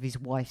aspects of his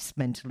wife's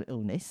mental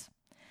illness,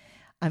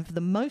 and for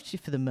the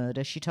motive for the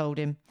murder, she told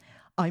him,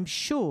 "I'm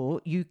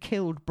sure you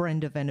killed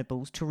Brenda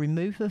Venables to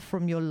remove her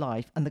from your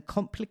life and the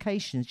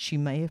complications she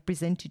may have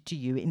presented to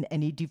you in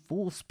any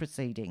divorce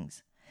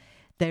proceedings.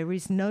 There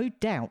is no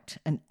doubt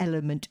an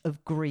element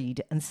of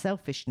greed and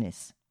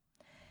selfishness."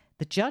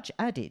 The judge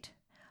added,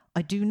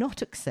 "I do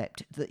not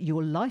accept that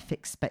your life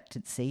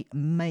expectancy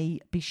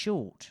may be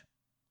short."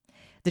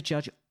 The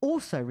judge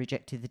also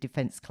rejected the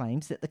defence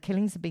claims that the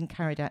killings had been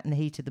carried out in the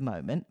heat of the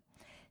moment,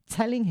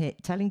 telling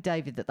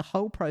David that the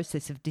whole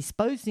process of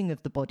disposing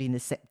of the body in the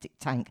septic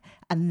tank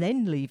and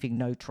then leaving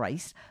no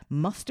trace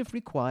must have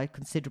required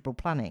considerable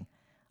planning.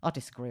 I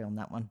disagree on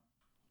that one.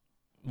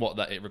 What,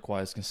 that it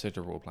requires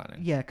considerable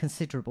planning? Yeah,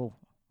 considerable.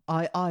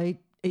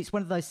 It's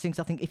one of those things,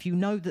 I think, if you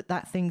know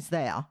that thing's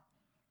there,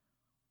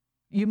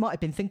 you might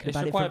have been thinking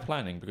about it. It's required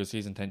planning because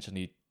he's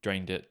intentionally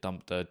drained it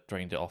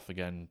off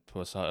again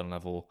to a certain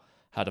level,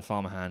 had a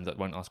farmer hand that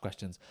won't ask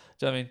questions.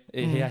 Do you know what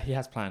I mean? He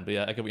has planned, but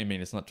yeah, I get what you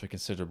mean. It's not to a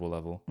considerable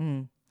level.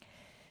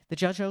 The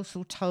judge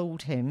also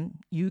told him,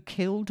 "You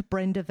killed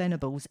Brenda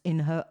Venables in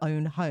her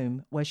own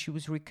home where she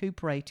was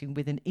recuperating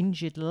with an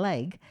injured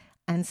leg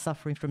and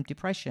suffering from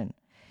depression.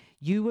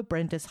 You were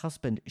Brenda's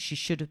husband. She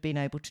should have been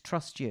able to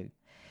trust you.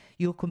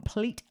 Your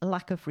complete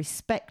lack of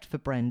respect for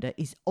Brenda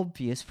is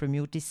obvious from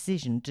your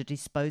decision to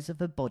dispose of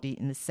her body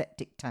in the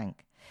septic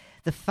tank.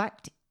 The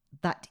fact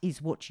that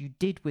is what you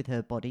did with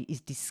her body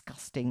is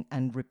disgusting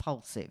and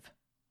repulsive.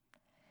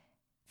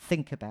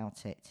 Think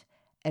about it.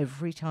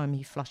 Every time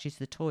he flushes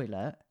the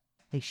toilet,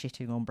 he's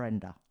shitting on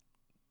Brenda."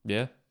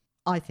 Yeah.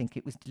 I think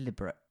it was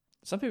deliberate.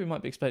 Some people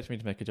might be expecting me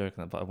to make a joke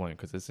on that, but I won't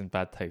because it's in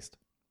bad taste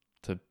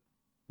to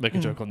make a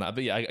joke on that.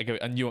 But yeah, I get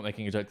it. And you weren't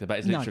making a joke there, but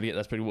it's literally it.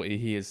 That's pretty what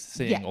he is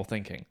seeing or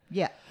thinking.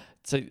 Yeah.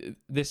 So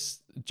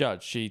this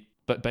judge, she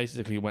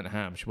basically went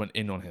ham. She went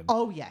in on him.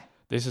 Oh, yeah.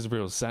 This is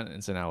real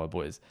sentencing hour,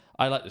 boys.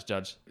 I like this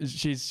judge.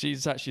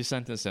 She's actually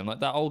sentenced him like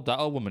that old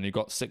woman who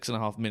got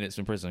 6.5 minutes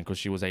in prison because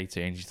she was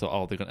 18. She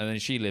thought, and then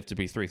she lived to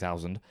be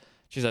 3,000.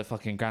 She's like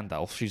fucking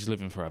Gandalf. She's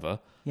living forever.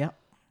 Yeah.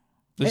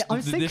 I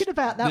was thinking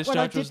about that when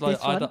I did this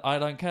one. I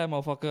don't care,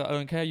 motherfucker. I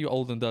don't care, you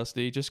old and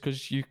dusty. Just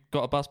because you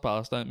got a bus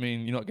pass don't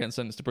mean you're not getting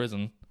sentenced to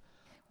prison.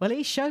 Well,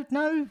 he showed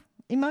no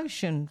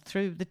emotion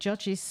through the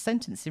judge's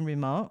sentencing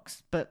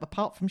remarks, but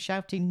apart from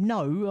shouting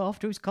no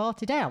after he was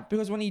carted out.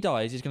 Because when he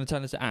dies, he's going to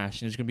turn into ash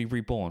and he's going to be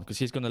reborn because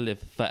he's going to live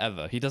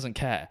forever. He doesn't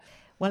care.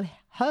 Well,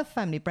 her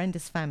family,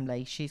 Brenda's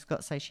family, she's got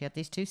to say she had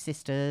these 2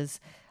 sisters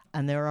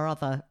and there are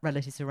other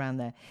relatives around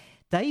there.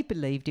 They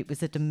believed it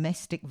was a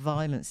domestic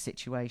violence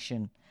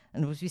situation.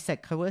 And as we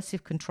said,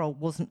 coercive control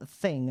wasn't a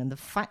thing. And the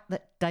fact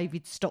that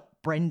David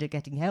stopped Brenda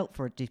getting help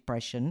for a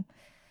depression,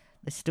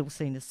 they're still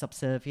seen as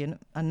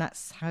subservient, and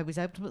that's how he was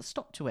able to put a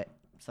stop to it.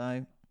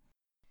 So,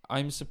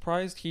 I'm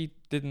surprised he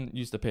didn't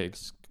use the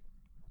pigs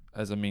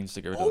as a means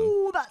to get rid of them.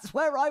 Oh, that's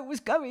where I was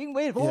going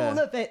with all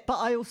of it. But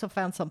I also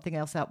found something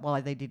else out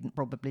why they didn't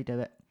probably do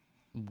it.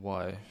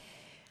 Why?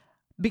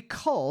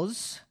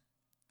 Because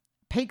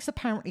pigs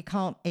apparently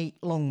can't eat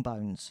long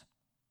bones.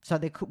 So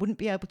they wouldn't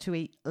be able to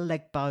eat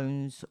leg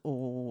bones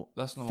or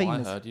That's not femurs.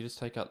 what I heard. You just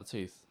take out the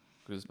teeth.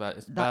 Because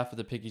it's bad for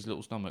the piggies'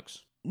 little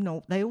stomachs.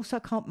 No, they also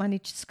can't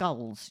manage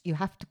skulls. You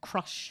have to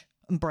crush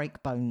and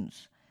break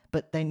bones,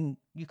 but then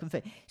you can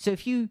fit. So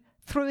if you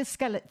threw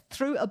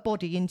a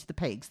body into the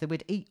pigs, they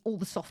would eat all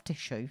the soft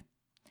tissue,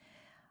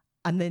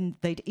 and then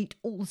they'd eat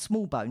all the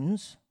small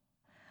bones,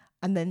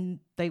 and then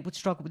they would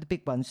struggle with the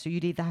big ones. So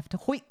you'd either have to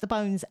hoik the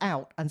bones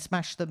out and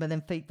smash them, and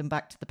then feed them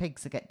back to the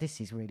pigs again.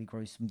 This is really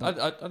gruesome. I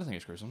don't think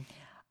it's gruesome.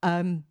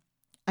 And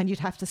you'd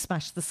have to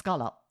smash the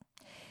skull up.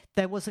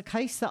 There was a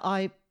case that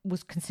I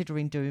was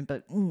considering doing,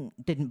 but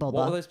didn't bother.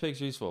 What were those pigs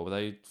used for? Were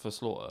they for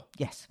slaughter?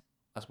 Yes.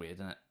 That's weird,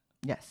 isn't it?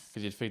 Yes.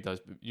 Because you'd feed those.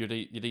 You'd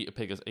eat a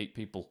pig as 8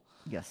 people.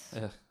 Yes.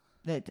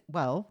 Yeah.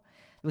 Well,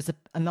 there was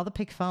another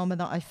pig farmer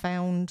that I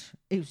found.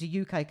 It was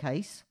a UK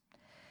case,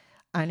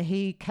 and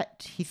he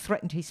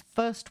threatened his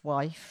first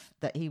wife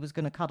that he was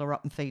going to cut her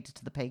up and feed her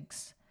to the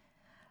pigs.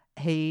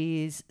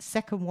 His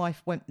second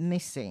wife went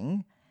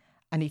missing,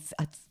 and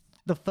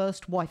the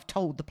first wife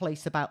told the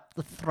police about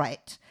the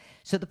threat.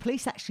 So the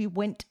police actually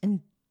went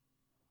and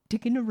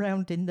digging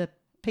around in the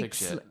pig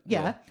shit.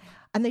 Yeah,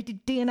 and they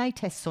did DNA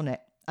tests on it,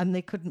 and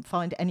they couldn't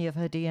find any of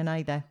her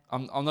DNA there.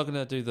 I'm not going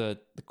to do the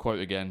quote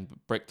again,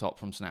 but Bricktop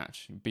from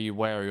Snatch. Be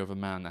wary of a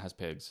man that has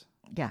pigs.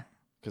 Yeah.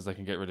 Because they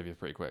can get rid of you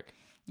pretty quick.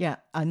 Yeah,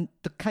 and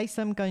the case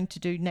I'm going to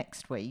do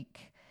next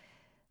week,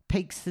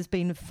 pigs has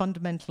been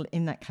fundamental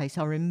in that case.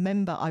 I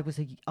remember I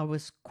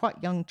was quite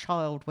a young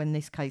child when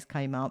this case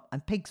came up,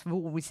 and pigs were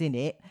always in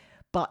it,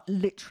 but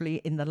literally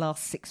in the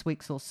last 6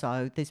 weeks or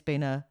so, there's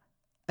been a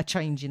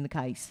change in the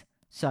case.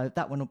 So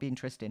that one will be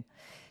interesting.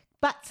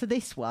 Back to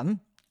this one.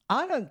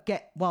 I don't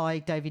get why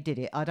David did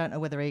it. I don't know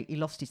whether he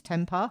lost his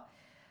temper.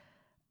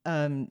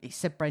 He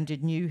said Brenda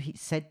knew. He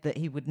said that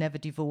he would never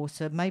divorce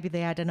her. Maybe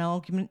they had an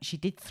argument. She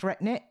did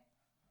threaten it.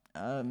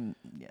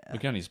 We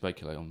can only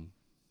speculate on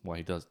why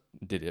he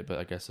did it, but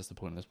I guess that's the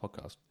point of this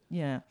podcast.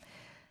 Yeah.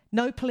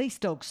 No police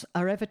dogs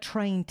are ever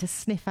trained to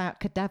sniff out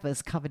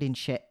cadavers covered in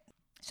shit.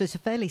 So it's a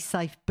fairly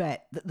safe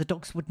bet that the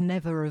dogs would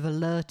never have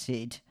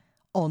alerted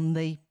on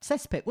the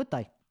cesspit, would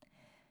they?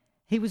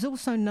 He was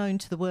also known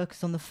to the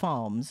workers on the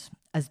farms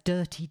as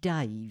Dirty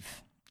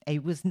Dave. He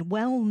was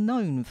well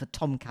known for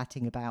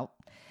tomcatting about.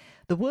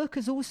 The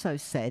workers also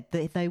said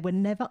that they were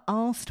never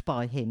asked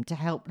by him to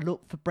help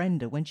look for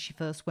Brenda when she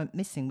first went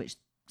missing, which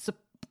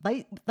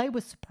they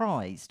were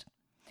surprised.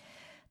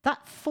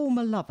 That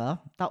former lover,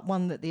 that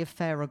one that the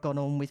affair had gone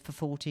on with for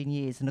 14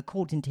 years and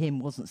according to him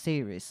wasn't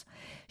serious,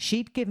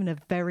 she'd given a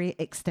very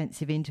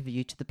extensive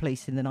interview to the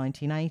police in the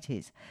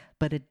 1980s,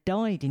 but had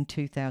died in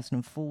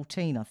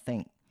 2014, I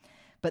think.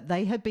 But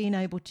they had been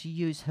able to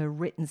use her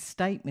written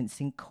statements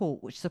in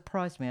court, which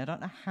surprised me. I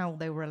don't know how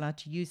they were allowed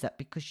to use that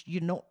because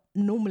you're not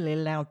normally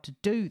allowed to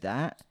do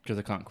that. Because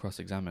they can't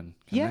cross-examine.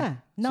 Yeah,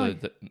 no.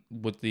 So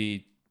would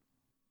the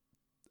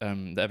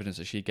evidence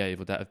that she gave,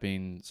 would that have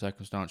been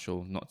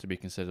circumstantial, not to be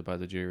considered by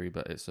the jury?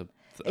 But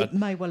it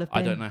may well have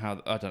been. I don't know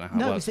how.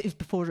 No, it was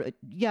before.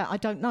 Yeah, I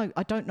don't know.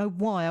 I don't know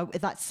why.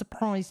 That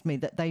surprised me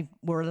that they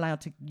were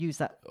allowed to use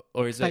that.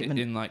 Or is statement.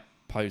 it in like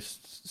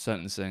post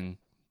sentencing?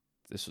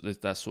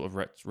 That's sort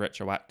of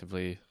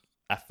retroactively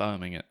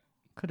affirming it.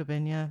 Could have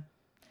been, yeah.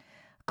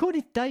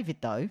 According to David,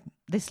 though,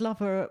 this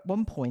lover at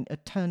one point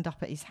had turned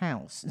up at his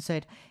house and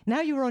said,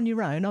 "Now you're on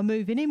your own, I'm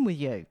moving in with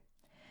you."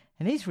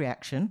 And his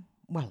reaction,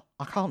 well,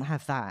 I can't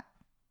have that.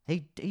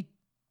 He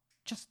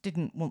just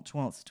didn't want to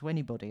answer to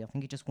anybody. I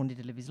think he just wanted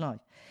to live his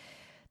life.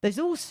 There's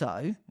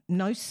also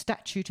no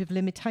statute of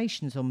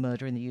limitations on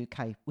murder in the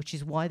UK, which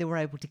is why they were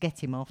able to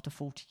get him after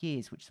 40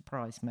 years, which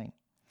surprised me.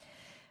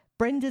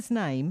 Brenda's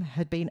name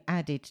had been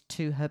added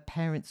to her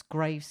parents'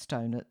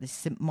 gravestone at the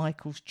St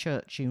Michael's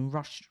Church in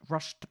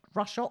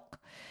Rushock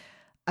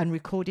and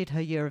recorded her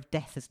year of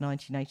death as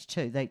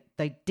 1982.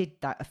 They did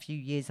that a few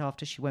years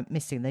after she went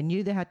missing. They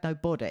knew they had no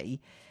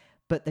body,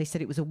 But they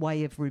said it was a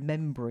way of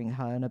remembering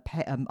her. And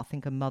I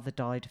think her mother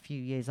died a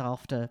few years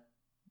after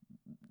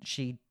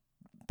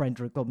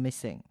Brenda had gone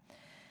missing.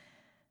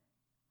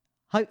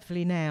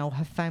 Hopefully now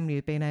her family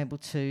have been able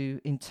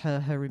to inter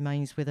her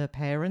remains with her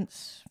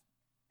parents.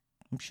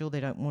 I'm sure they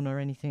don't want her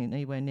anything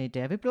anywhere near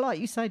David. But like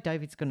you say,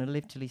 David's going to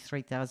live till he's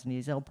 3,000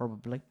 years old,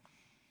 probably.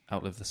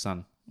 Outlive the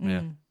sun.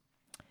 Yeah.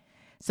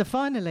 So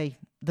finally,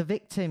 the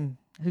victim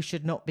who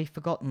should not be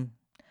forgotten,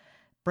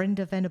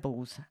 Brenda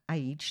Venables,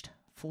 aged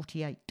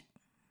 48.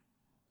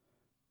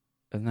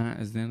 And that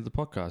is the end of the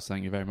podcast.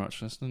 Thank you very much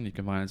for listening. You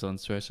can find us on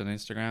Twitter and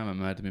Instagram at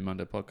Murder Me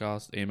Monday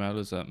Podcast. Email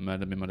us at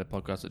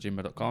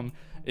murdermemondaypodcast@gmail.com.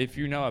 If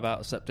you know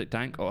about a septic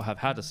tank or have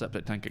had a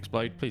septic tank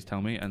explode, please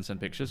tell me and send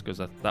pictures, because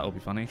that will be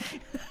funny.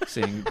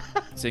 seeing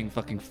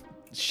fucking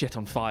shit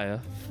on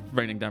fire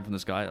raining down from the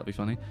sky, that'll be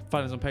funny.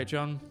 Find us on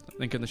Patreon,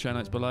 link in the show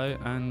notes below,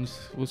 and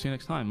we'll see you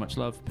next time. Much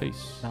love.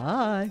 Peace.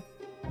 Bye.